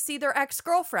 And then they see their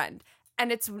ex-girlfriend,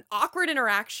 and it's an awkward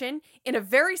interaction in a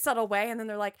very subtle way. And then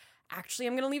they're like, actually,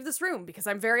 I'm going to leave this room because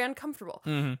I'm very uncomfortable.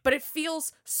 Mm-hmm. But it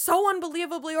feels so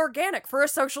unbelievably organic for a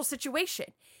social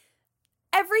situation.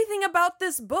 Everything about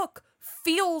this book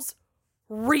feels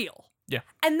real. Yeah.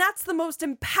 And that's the most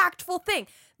impactful thing.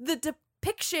 The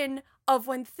depiction of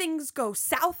when things go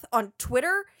south on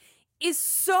Twitter is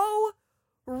so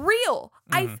real.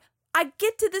 I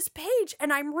get to this page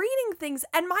and I'm reading things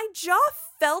and my jaw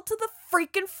fell to the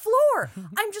freaking floor.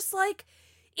 I'm just like,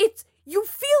 you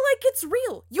feel like it's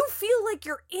real. You feel like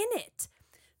you're in it.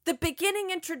 The beginning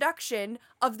introduction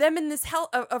of them in this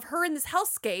of her in this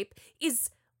hellscape is,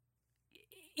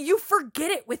 you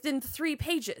forget it within 3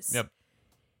 pages. Yep.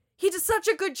 He does such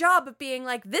a good job of being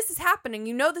like, this is happening.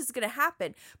 You know this is going to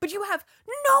happen. But you have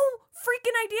no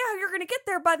freaking idea how you're going to get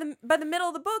there by the middle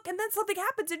of the book. And then something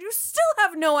happens and you still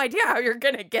have no idea how you're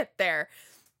going to get there.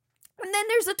 And then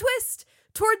there's a twist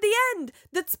toward the end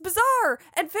that's bizarre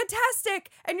and fantastic.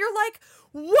 And you're like,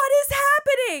 what is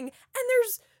happening? And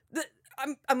there's,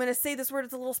 I'm going to say this word,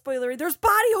 it's a little spoilery. There's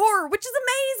body horror, which is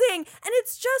amazing. And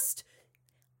it's just,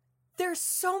 there's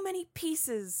so many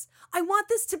pieces. I want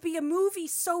this to be a movie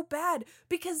so bad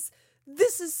because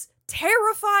this is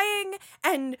terrifying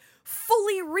and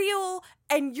fully real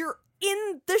and you're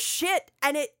in the shit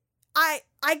and it's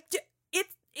one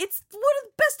of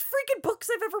the best freaking books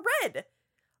I've ever read.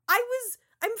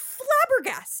 I'm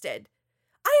flabbergasted.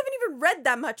 I haven't even read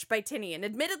that much by Tinian,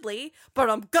 admittedly, but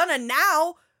I'm gonna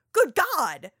now. Good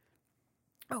God.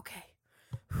 Okay.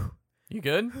 You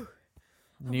good?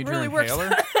 Need really your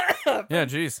inhaler? Yeah,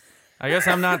 geez. I guess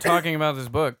I'm not talking about this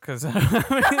book because I don't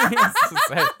have anything else to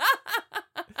say.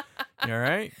 You all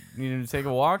right? Need to take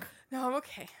a walk? No, I'm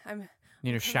okay.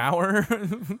 Need a shower?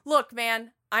 Look,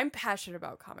 man, I'm passionate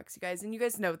about comics, you guys, and you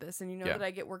guys know this, and you know that I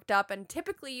get worked up, and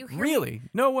typically you hear Really?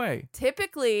 No way.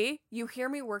 Typically, you hear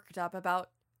me worked up about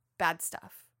bad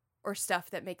stuff, or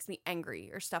stuff that makes me angry,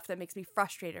 or stuff that makes me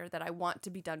frustrated, or that I want to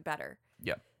be done better.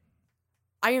 Yeah.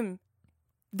 I am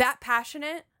that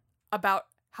passionate about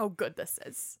how good this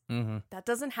is. Mm-hmm. That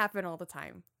doesn't happen all the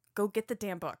time. Go get the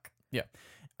damn book. Yeah.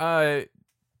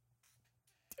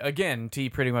 Again, T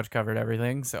pretty much covered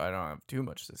everything, so I don't have too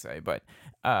much to say. But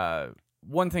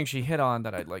one thing she hit on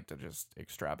that I'd like to just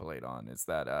extrapolate on is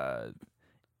that,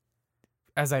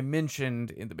 as I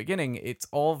mentioned in the beginning, it's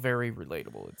all very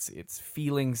relatable. It's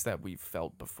feelings that we've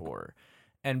felt before.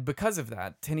 And because of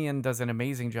that, Tinian does an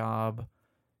amazing job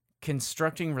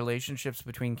constructing relationships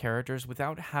between characters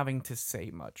without having to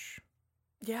say much.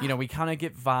 Yeah. You know, we kind of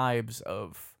get vibes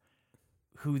of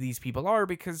who these people are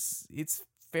because it's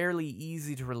fairly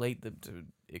easy to relate them to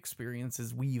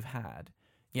experiences we've had,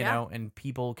 you know, and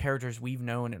characters we've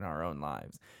known in our own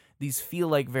lives. These feel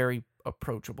like very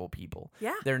approachable people.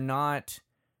 Yeah. They're not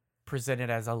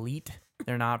presented as elite.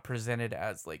 They're not presented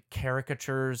as like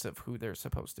caricatures of who they're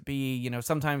supposed to be. You know,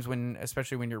 sometimes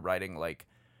especially when you're writing like,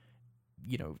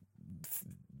 you know,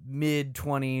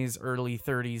 mid-20s, early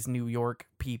 30s New York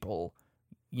people,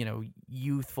 you know,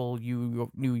 youthful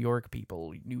New York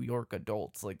people, New York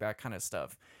adults, like that kind of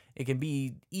stuff. It can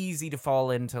be easy to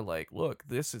fall into like, look,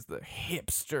 this is the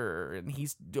hipster and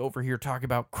he's over here talking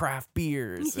about craft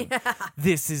beers. And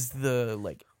this is the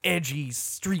like edgy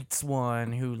streets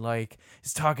one who like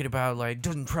is talking about like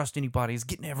doesn't trust anybody, is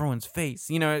getting everyone's face.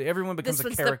 You know, everyone becomes a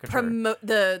caricature.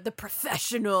 The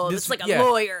professional. This like a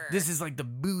lawyer. This is like the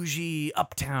bougie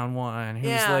uptown one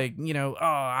who's like, you know,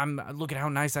 look at how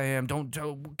nice I am.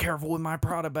 Don't careful with my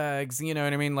Prada bags. You know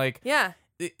what I mean? Like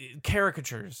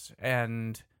caricatures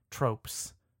and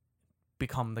tropes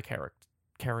become the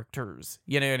characters.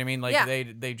 You know what I mean? Like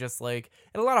they just like,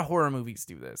 and a lot of horror movies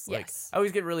do this. Like I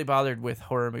always get really bothered with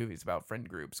horror movies about friend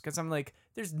groups because I'm like,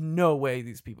 there's no way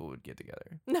these people would get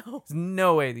together. No. There's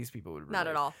no way these people would relate. Not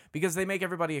at all. Because they make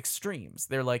everybody extremes.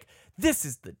 They're like, this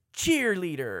is the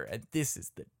cheerleader and this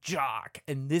is the jock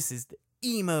and this is the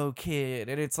emo kid.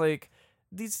 And it's like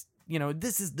these, you know,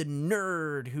 this is the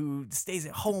nerd who stays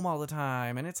at home all the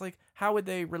time. And it's like, how would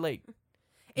they relate?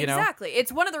 Exactly.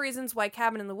 It's one of the reasons why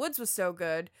Cabin in the Woods was so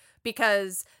good,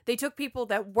 because they took people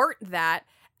that weren't that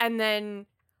and then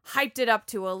hyped it up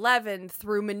to 11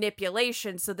 through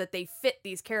manipulation so that they fit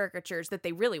these caricatures that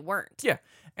they really weren't. Yeah.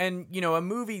 And, you know, a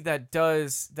movie that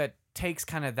takes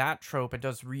kind of that trope and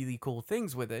does really cool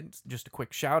things with it, just a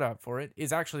quick shout out for it,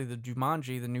 is actually the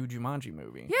new Jumanji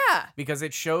movie. Yeah. Because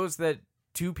it shows that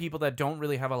two people that don't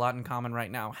really have a lot in common right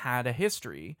now had a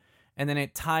history. And then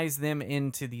it ties them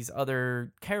into these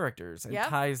other characters and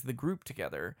ties the group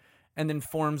together and then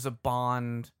forms a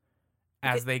bond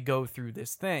as they go through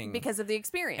this thing. Because of the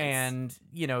experience. And,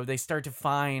 you know, they start to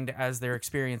find as they're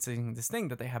experiencing this thing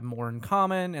that they have more in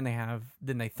common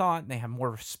than they thought. And they have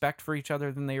more respect for each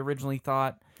other than they originally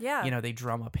thought. Yeah. You know, they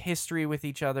drum up history with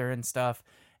each other and stuff.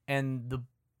 And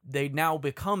they now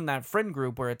become that friend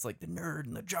group where it's like the nerd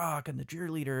and the jock and the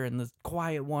cheerleader and the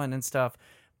quiet one and stuff.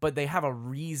 But they have a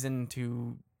reason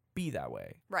to be that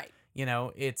way. Right. You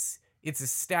know, it's it's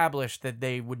established that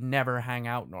they would never hang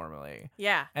out normally.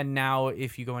 Yeah. And now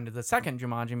if you go into the second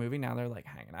Jumanji movie, now they're like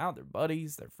hanging out, they're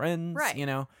buddies, they're friends, Right. you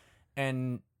know?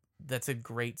 And that's a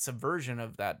great subversion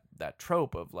of that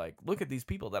trope of like, look at these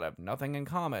people that have nothing in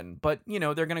common, but you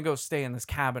know, they're going to go stay in this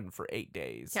cabin for 8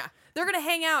 days. Yeah. They're going to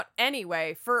hang out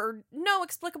anyway for no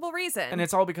explicable reason. And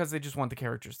it's all because they just want the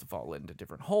characters to fall into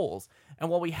different holes. And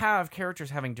while we have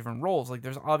characters having different roles, like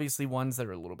there's obviously ones that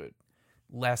are a little bit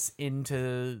less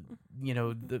into, you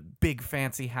know, the big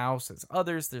fancy house as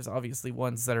others. There's obviously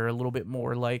ones that are a little bit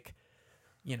more like,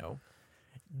 you know,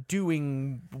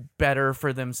 doing better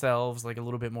for themselves, like a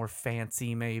little bit more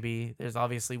fancy maybe. There's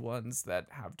obviously ones that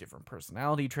have different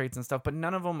personality traits and stuff, but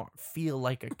none of them feel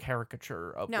like a caricature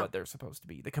of what they're supposed to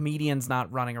be. The comedian's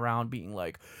not running around being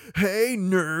like, hey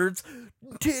nerds,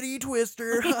 titty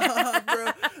twister,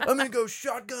 bro, I'm gonna go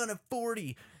shotgun a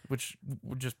 40, which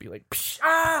would just be like psh,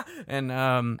 ah! And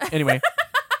anyway.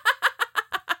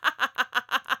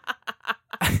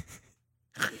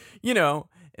 You know,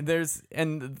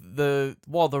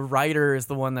 while the writer is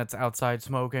the one that's outside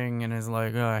smoking and is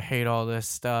like, oh, I hate all this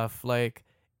stuff, like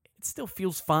it still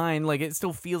feels fine. Like it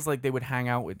still feels like they would hang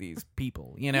out with these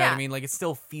people. You know what I mean? Like it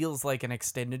still feels like an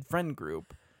extended friend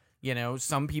group. You know,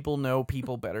 some people know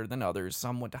people better than others.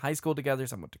 Some went to high school together,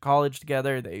 some went to college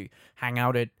together. They hang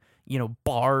out at, you know,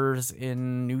 bars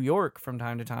in New York from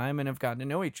time to time and have gotten to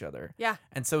know each other. Yeah.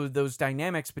 And so those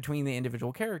dynamics between the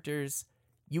individual characters,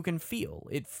 you can feel.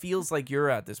 It feels like you're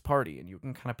at this party and you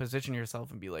can kind of position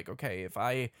yourself and be like, okay, if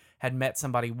I had met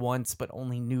somebody once but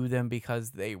only knew them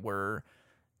because they were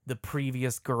the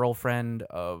previous girlfriend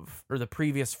of, or the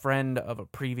previous friend of a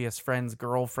previous friend's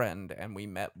girlfriend, and we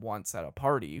met once at a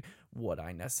party, would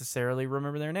I necessarily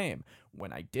remember their name?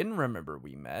 When I didn't remember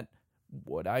we met,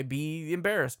 would I be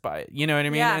embarrassed by it? You know what I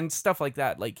mean? Yeah. And stuff like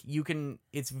that. Like you can,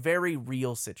 it's very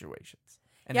real situations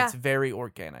and it's very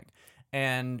organic.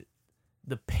 And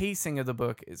the pacing of the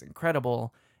book is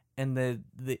incredible, and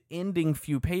the ending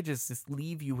few pages just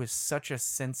leave you with such a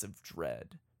sense of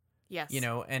dread. Yes. You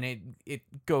know, and it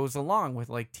goes along with,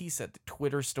 like T said, the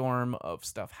Twitter storm of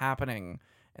stuff happening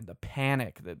and the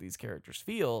panic that these characters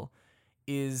feel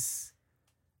is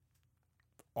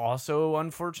also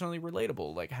unfortunately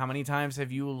relatable. Like, how many times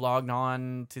have you logged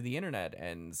on to the internet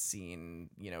and seen,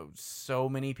 you know, so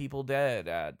many people dead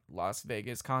at Las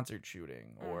Vegas concert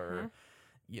shooting, or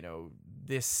you know,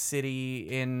 this city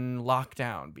in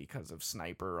lockdown because of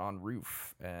sniper on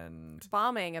roof and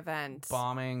bombing event,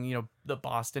 you know, the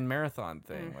Boston Marathon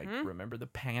thing. Like, remember the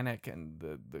panic and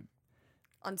the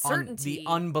uncertainty, the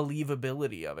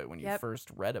unbelievability of it when you first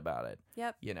read about it.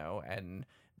 Yep. You know, and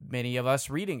many of us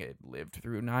reading it lived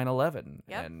through 9/11,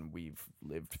 and we've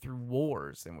lived through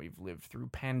wars, and we've lived through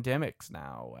pandemics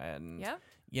now, and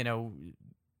you know,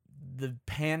 the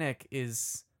panic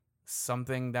is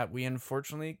something that we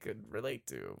unfortunately could relate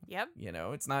to. Yep. You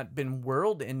know, it's not been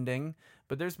world ending,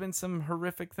 but there's been some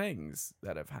horrific things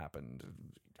that have happened.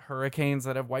 Hurricanes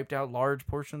that have wiped out large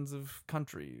portions of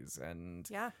countries, and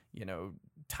you know,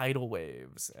 tidal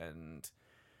waves, and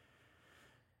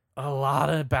a lot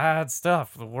of bad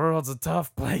stuff. The world's a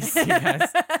tough place, you guys.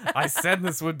 I said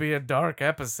this would be a dark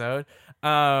episode.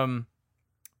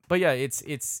 But yeah,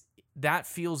 it's that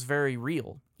feels very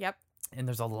real. Yep. And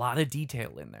there's a lot of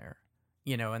detail in there,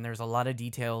 you know, and there's a lot of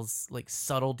details, like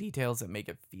subtle details that make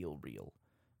it feel real.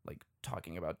 Like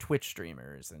talking about Twitch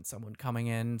streamers and someone coming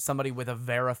in, somebody with a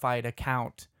verified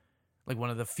account, like one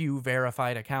of the few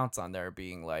verified accounts on there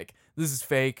being like, this is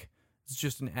fake. It's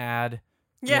just an ad,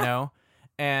 you know,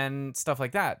 and stuff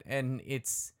like that. And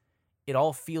it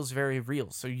all feels very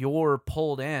real. So you're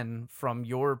pulled in from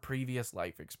your previous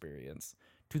life experience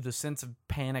to the sense of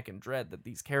panic and dread that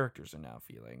these characters are now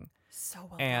feeling. So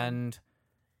well and done.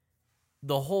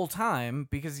 The whole time,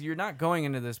 because you're not going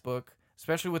into this book,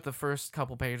 especially with the first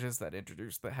couple pages that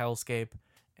introduce the hellscape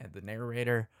and the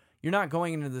narrator, you're not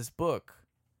going into this book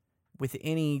with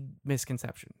any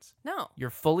misconceptions. No. You're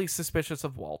fully suspicious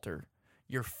of Walter.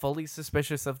 You're fully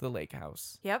suspicious of the lake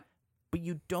house. Yep. But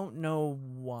you don't know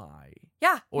why.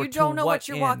 Yeah, or you don't know what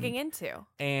you're end. walking into.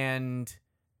 And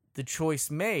the choice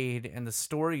made and the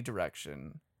story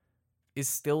direction is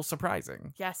still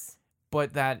surprising. Yes.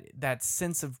 But that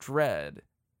sense of dread,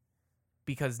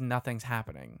 because nothing's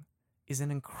happening, is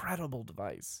an incredible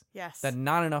device. Yes. That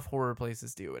not enough horror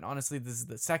places do. And honestly, this is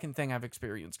the second thing I've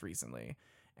experienced recently.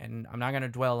 And I'm not going to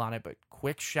dwell on it, but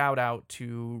quick shout out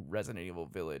to Resident Evil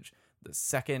Village. The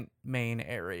second main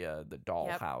area, the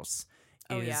dollhouse,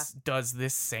 does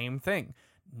this same thing.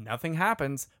 Nothing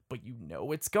happens, but you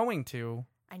know it's going to.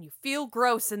 And you feel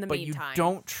gross in the meantime. But you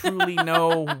don't truly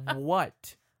know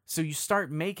what. So you start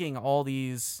making all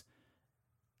these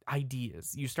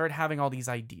ideas. You start having all these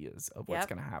ideas of what's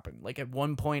going to happen. Like at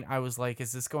one point I was like,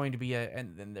 is this going to be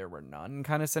and then there were none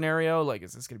kind of scenario? Like,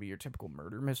 is this going to be your typical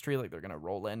murder mystery? Like they're going to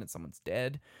roll in and someone's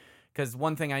dead? Because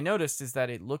one thing I noticed is that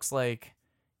it looks like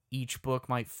each book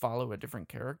might follow a different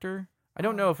character. I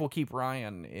don't know if we'll keep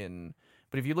Ryan in,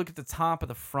 but if you look at the top of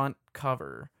the front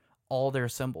cover, all their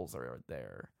symbols are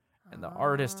there and the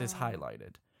artist is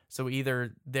highlighted. So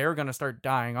either they're going to start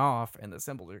dying off and the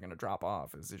symbols are going to drop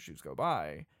off as issues go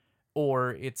by,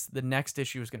 or it's the next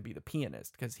issue is going to be the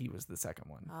pianist because he was the second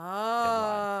one.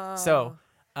 Oh. So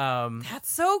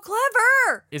that's so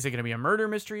clever. Is it going to be a murder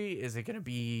mystery? Is it going to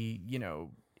be,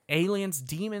 aliens,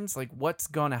 demons? Like, what's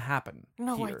going to happen?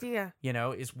 No here? idea.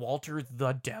 Is Walter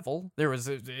the devil? There was,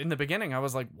 in the beginning, I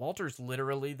was like, Walter's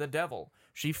literally the devil.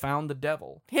 She found the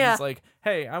devil. Yeah. He's like,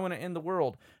 hey, I want to end the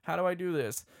world. How do I do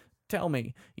this? Tell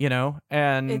me,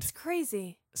 and it's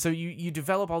crazy. So you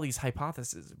develop all these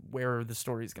hypotheses where the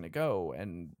story is going to go,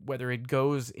 and whether it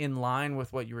goes in line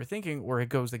with what you were thinking or it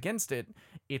goes against it,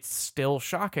 it's still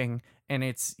shocking. And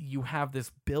you have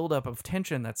this buildup of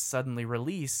tension that's suddenly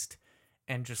released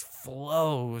and just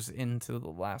flows into the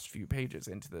last few pages,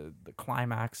 into the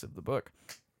climax of the book.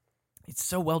 It's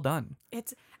so well done.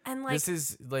 This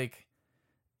is like,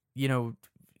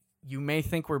 you may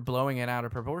think we're blowing it out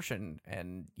of proportion,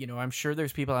 and I'm sure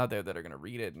there's people out there that are going to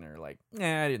read it and are like,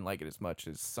 I didn't like it as much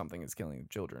as Something Is Killing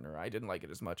Children, or I didn't like it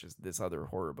as much as this other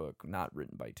horror book not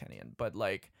written by Tinian. But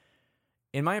like,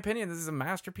 in my opinion, this is a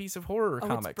masterpiece of horror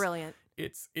comics. It's brilliant.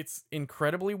 It's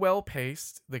incredibly well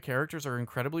paced. The characters are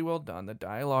incredibly well done. The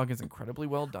dialogue is incredibly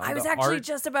well done. I was actually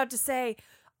just about to say,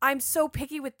 I'm so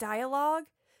picky with dialogue.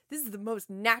 This is the most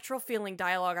natural feeling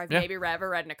dialogue I've maybe ever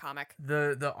read in a comic.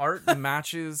 The art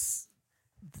matches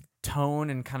the tone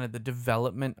and kind of the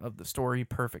development of the story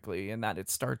perfectly, in that it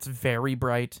starts very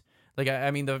bright. Like,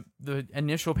 I mean, the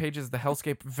initial pages, the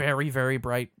hellscape, very, very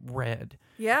bright red.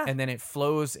 Yeah. And then it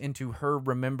flows into her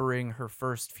remembering her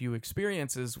first few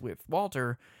experiences with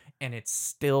Walter, and it's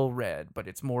still red, but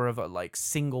it's more of a, like,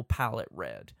 single palette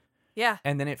red. Yeah.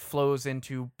 And then it flows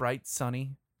into bright,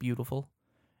 sunny, beautiful.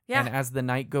 Yeah. And as the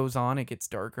night goes on, it gets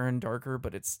darker and darker,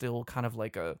 but it's still kind of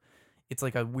like it's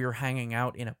like a we're hanging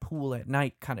out in a pool at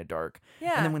night kind of dark.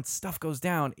 Yeah. And then when stuff goes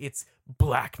down, it's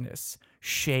blackness,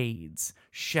 shades,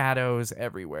 shadows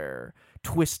everywhere,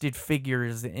 twisted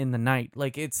figures in the night.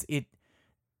 Like the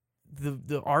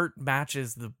art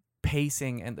matches the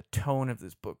pacing and the tone of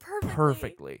this book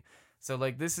perfectly. So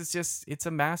like, this is it's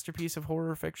a masterpiece of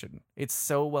horror fiction. It's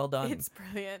so well done. It's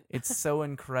brilliant. It's so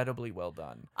incredibly well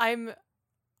done.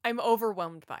 I'm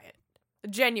overwhelmed by it.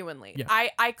 Genuinely. Yeah.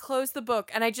 I closed the book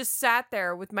and I just sat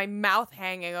there with my mouth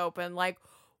hanging open like,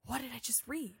 what did I just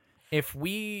read? If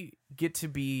we get to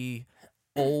be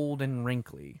old and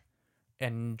wrinkly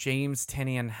and James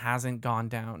Tynion hasn't gone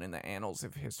down in the annals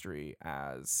of history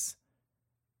as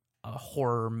a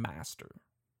horror master,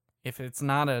 if it's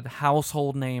not a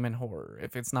household name in horror,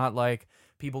 if it's not like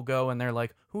people go and they're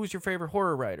like, who's your favorite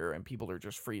horror writer? And people are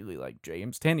just freely like,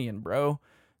 James Tynion, bro,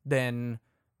 then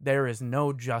there is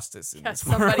no justice in this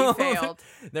world. Somebody failed.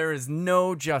 There is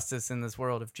no justice in this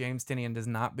world if James Tynion does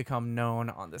not become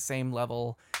known on the same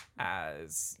level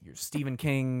as your Stephen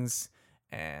Kings,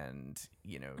 and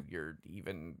you're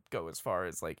even go as far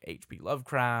as like H.P.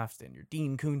 Lovecraft and your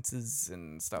Dean Koontzes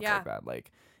and stuff like that.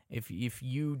 Like, if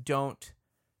you don't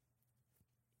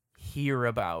hear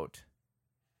about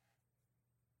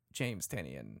James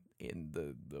Tynion in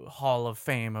the Hall of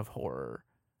Fame of horror,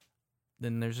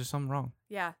 then there's just something wrong.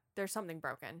 Yeah, there's something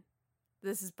broken.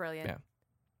 This is brilliant. Yeah.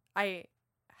 I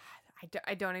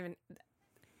don't even.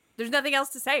 There's nothing else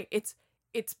to say. It's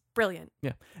brilliant.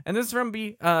 Yeah, and this is from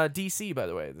DC, by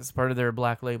the way. This is part of their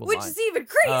Black Label which line. is even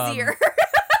crazier.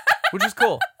 Which is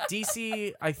cool.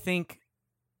 DC, I think,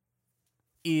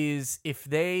 is, if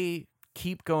they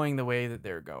keep going the way that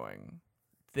they're going,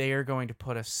 they are going to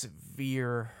put a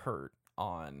severe hurt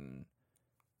on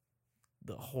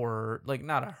the horror, like,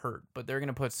 not a hurt, but they're going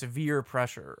to put severe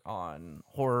pressure on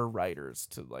horror writers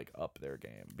to like up their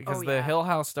game, because the Hill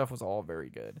House stuff was all very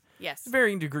good. Yes.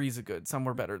 Varying degrees of good. Some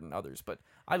were better than others, but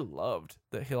I loved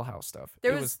the Hill House stuff.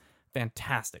 It was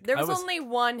fantastic. There was only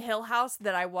one Hill House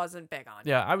that I wasn't big on.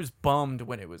 Yeah, I was bummed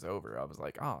when it was over. I was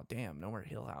like, oh, damn, no more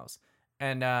Hill House.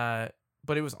 And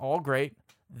but it was all great.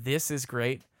 This is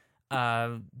great.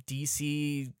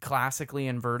 DC classically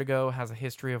and Vertigo has a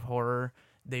history of horror.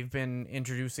 They've been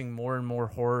introducing more and more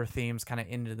horror themes kind of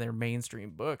into their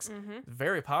mainstream books. Mm-hmm. It's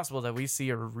very possible that we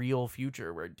see a real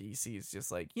future where DC is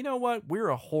just like, you know what? We're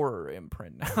a horror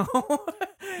imprint now.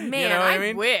 Man, You know what I I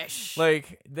mean? wish.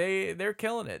 Like they're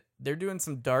killing it. They're doing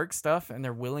some dark stuff, and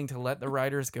they're willing to let the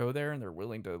writers go there, and they're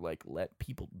willing to like let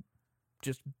people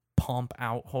just pump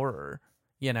out horror.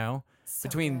 You know, So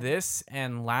between good. this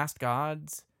and Last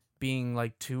Gods being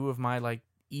like two of my like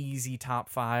easy top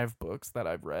 5 books that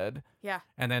I've read, Yeah.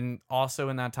 and then also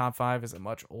in that top 5 is a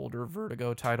much older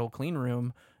Vertigo title, Clean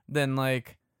Room. Then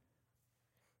like,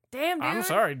 Damn, dude. I'm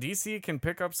sorry, DC can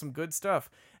pick up some good stuff.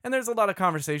 And there's a lot of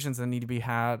conversations that need to be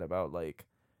had about like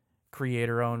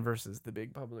creator owned versus the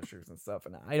big publishers and stuff.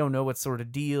 And I don't know what sort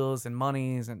of deals and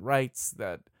monies and rights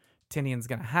that Tinian's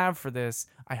going to have for this.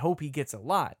 I hope he gets a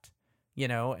lot, you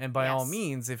know, and by all Yes.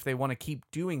 means, if they want to keep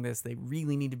doing this, they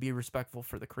really need to be respectful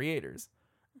for the creators.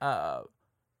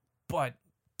 But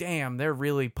damn, they're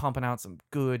really pumping out some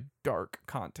good dark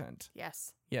content,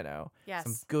 Yes. you know. Yes.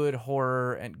 Some good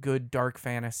horror and good dark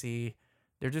fantasy.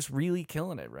 They're just really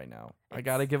killing it right now. I It's-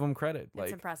 gotta give them credit. It's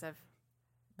Like impressive.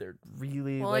 they're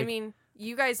really. Well, like, I mean,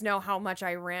 you guys know how much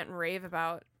I rant and rave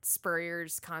about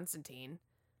Spurrier's Constantine.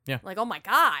 Yeah. Like, oh my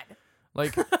God.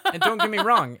 like, and don't get me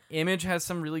wrong, Image has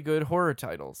some really good horror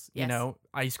titles. You Yes. know,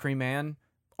 Ice Cream Man,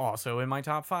 also in my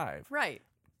top 5. Right.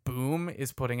 Boom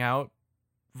is putting out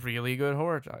really good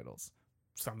horror titles.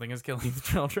 Something is Killing the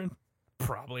Children,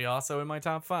 probably also in my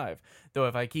top 5. Though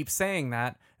if I keep saying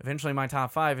that, eventually my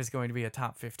top 5 is going to be a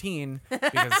top 15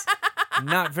 because I'm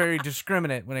not very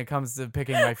discriminate when it comes to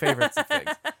picking my favorites of things.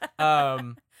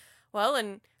 Well,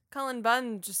 and Cullen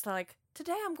Bunn just like,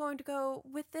 today I'm going to go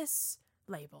with this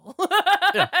label.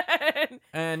 Yeah. and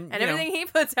And, you know, everything he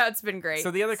puts out's been great.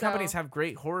 so the other companies have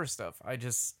great horror stuff. I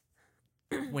just,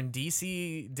 when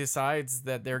DC decides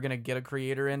that they're going to get a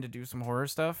creator in to do some horror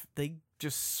stuff, they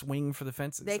just swing for the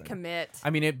fences. They And- commit. I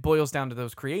mean, it boils down to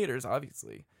those creators,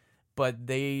 obviously, but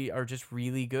they are just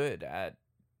really good at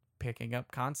picking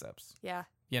up concepts. Yeah.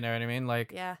 You know what I mean?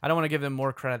 Like, Yeah. I don't want to give them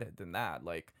more credit than that.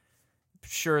 Like,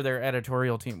 sure, their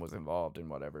editorial team was involved in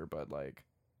whatever, but like,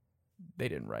 they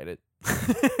didn't write it.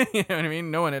 You know what I mean?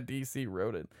 No one at DC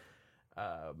wrote it.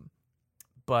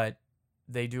 But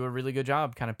they do a really good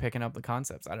job kind of picking up the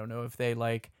concepts. I don't know if they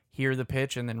like hear the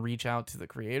pitch and then reach out to the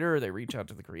creator, or they reach out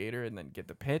to the creator and then get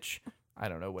the pitch. I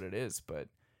don't know what it is, but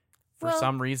for Well-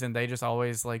 some reason they just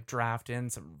always like draft in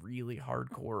some really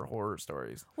hardcore horror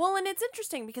stories. Well, and it's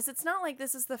interesting because it's not like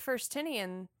this is the first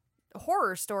Tinian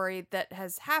horror story that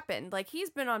has happened. Like, he's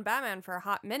been on Batman for a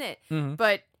hot minute, Mhm.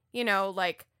 but, you know,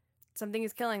 like, Something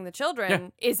is Killing the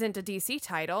Children isn't a DC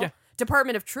title. Yeah.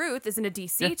 Department of Truth isn't a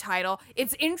DC Yeah. title.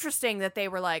 It's interesting that they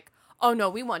were like, oh no,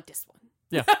 we want this one.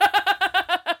 Yeah.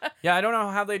 Yeah, I don't know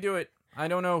how they do it. I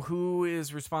don't know who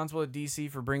is responsible at DC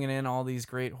for bringing in all these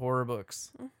great horror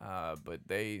books, but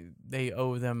they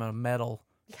owe them a medal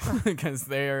because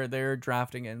they're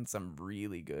drafting in some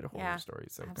really good horror Yeah,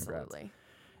 stories. So congrats. Absolutely.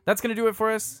 That's gonna do it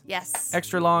for us. Yes.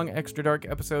 Extra long, extra dark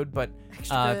episode, but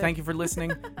Extra good. thank you for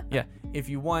listening. Yeah, if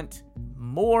you want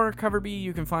more Cover B,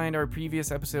 you can find our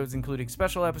previous episodes, including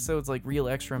special episodes like Real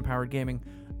Extra Empowered Gaming,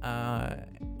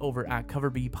 over at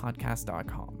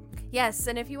coverbpodcast.com. Yes,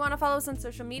 and if you want to follow us on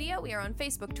social media, we are on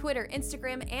Facebook, Twitter,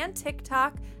 Instagram, and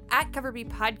TikTok at CoverB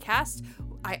Podcast.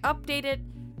 I update it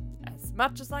as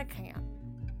much as I can.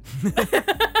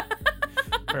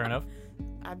 Fair enough.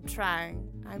 I'm trying.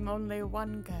 I'm only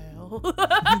one girl.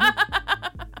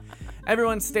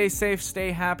 Everyone stay safe,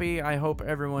 stay happy. I hope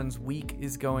everyone's week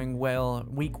is going well.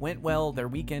 Week went well, their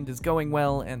weekend is going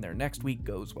well, and their next week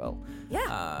goes well.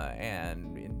 Yeah.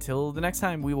 And until the next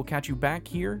time, we will catch you back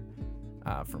here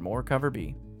for more Cover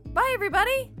B. Bye,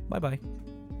 everybody. Bye-bye.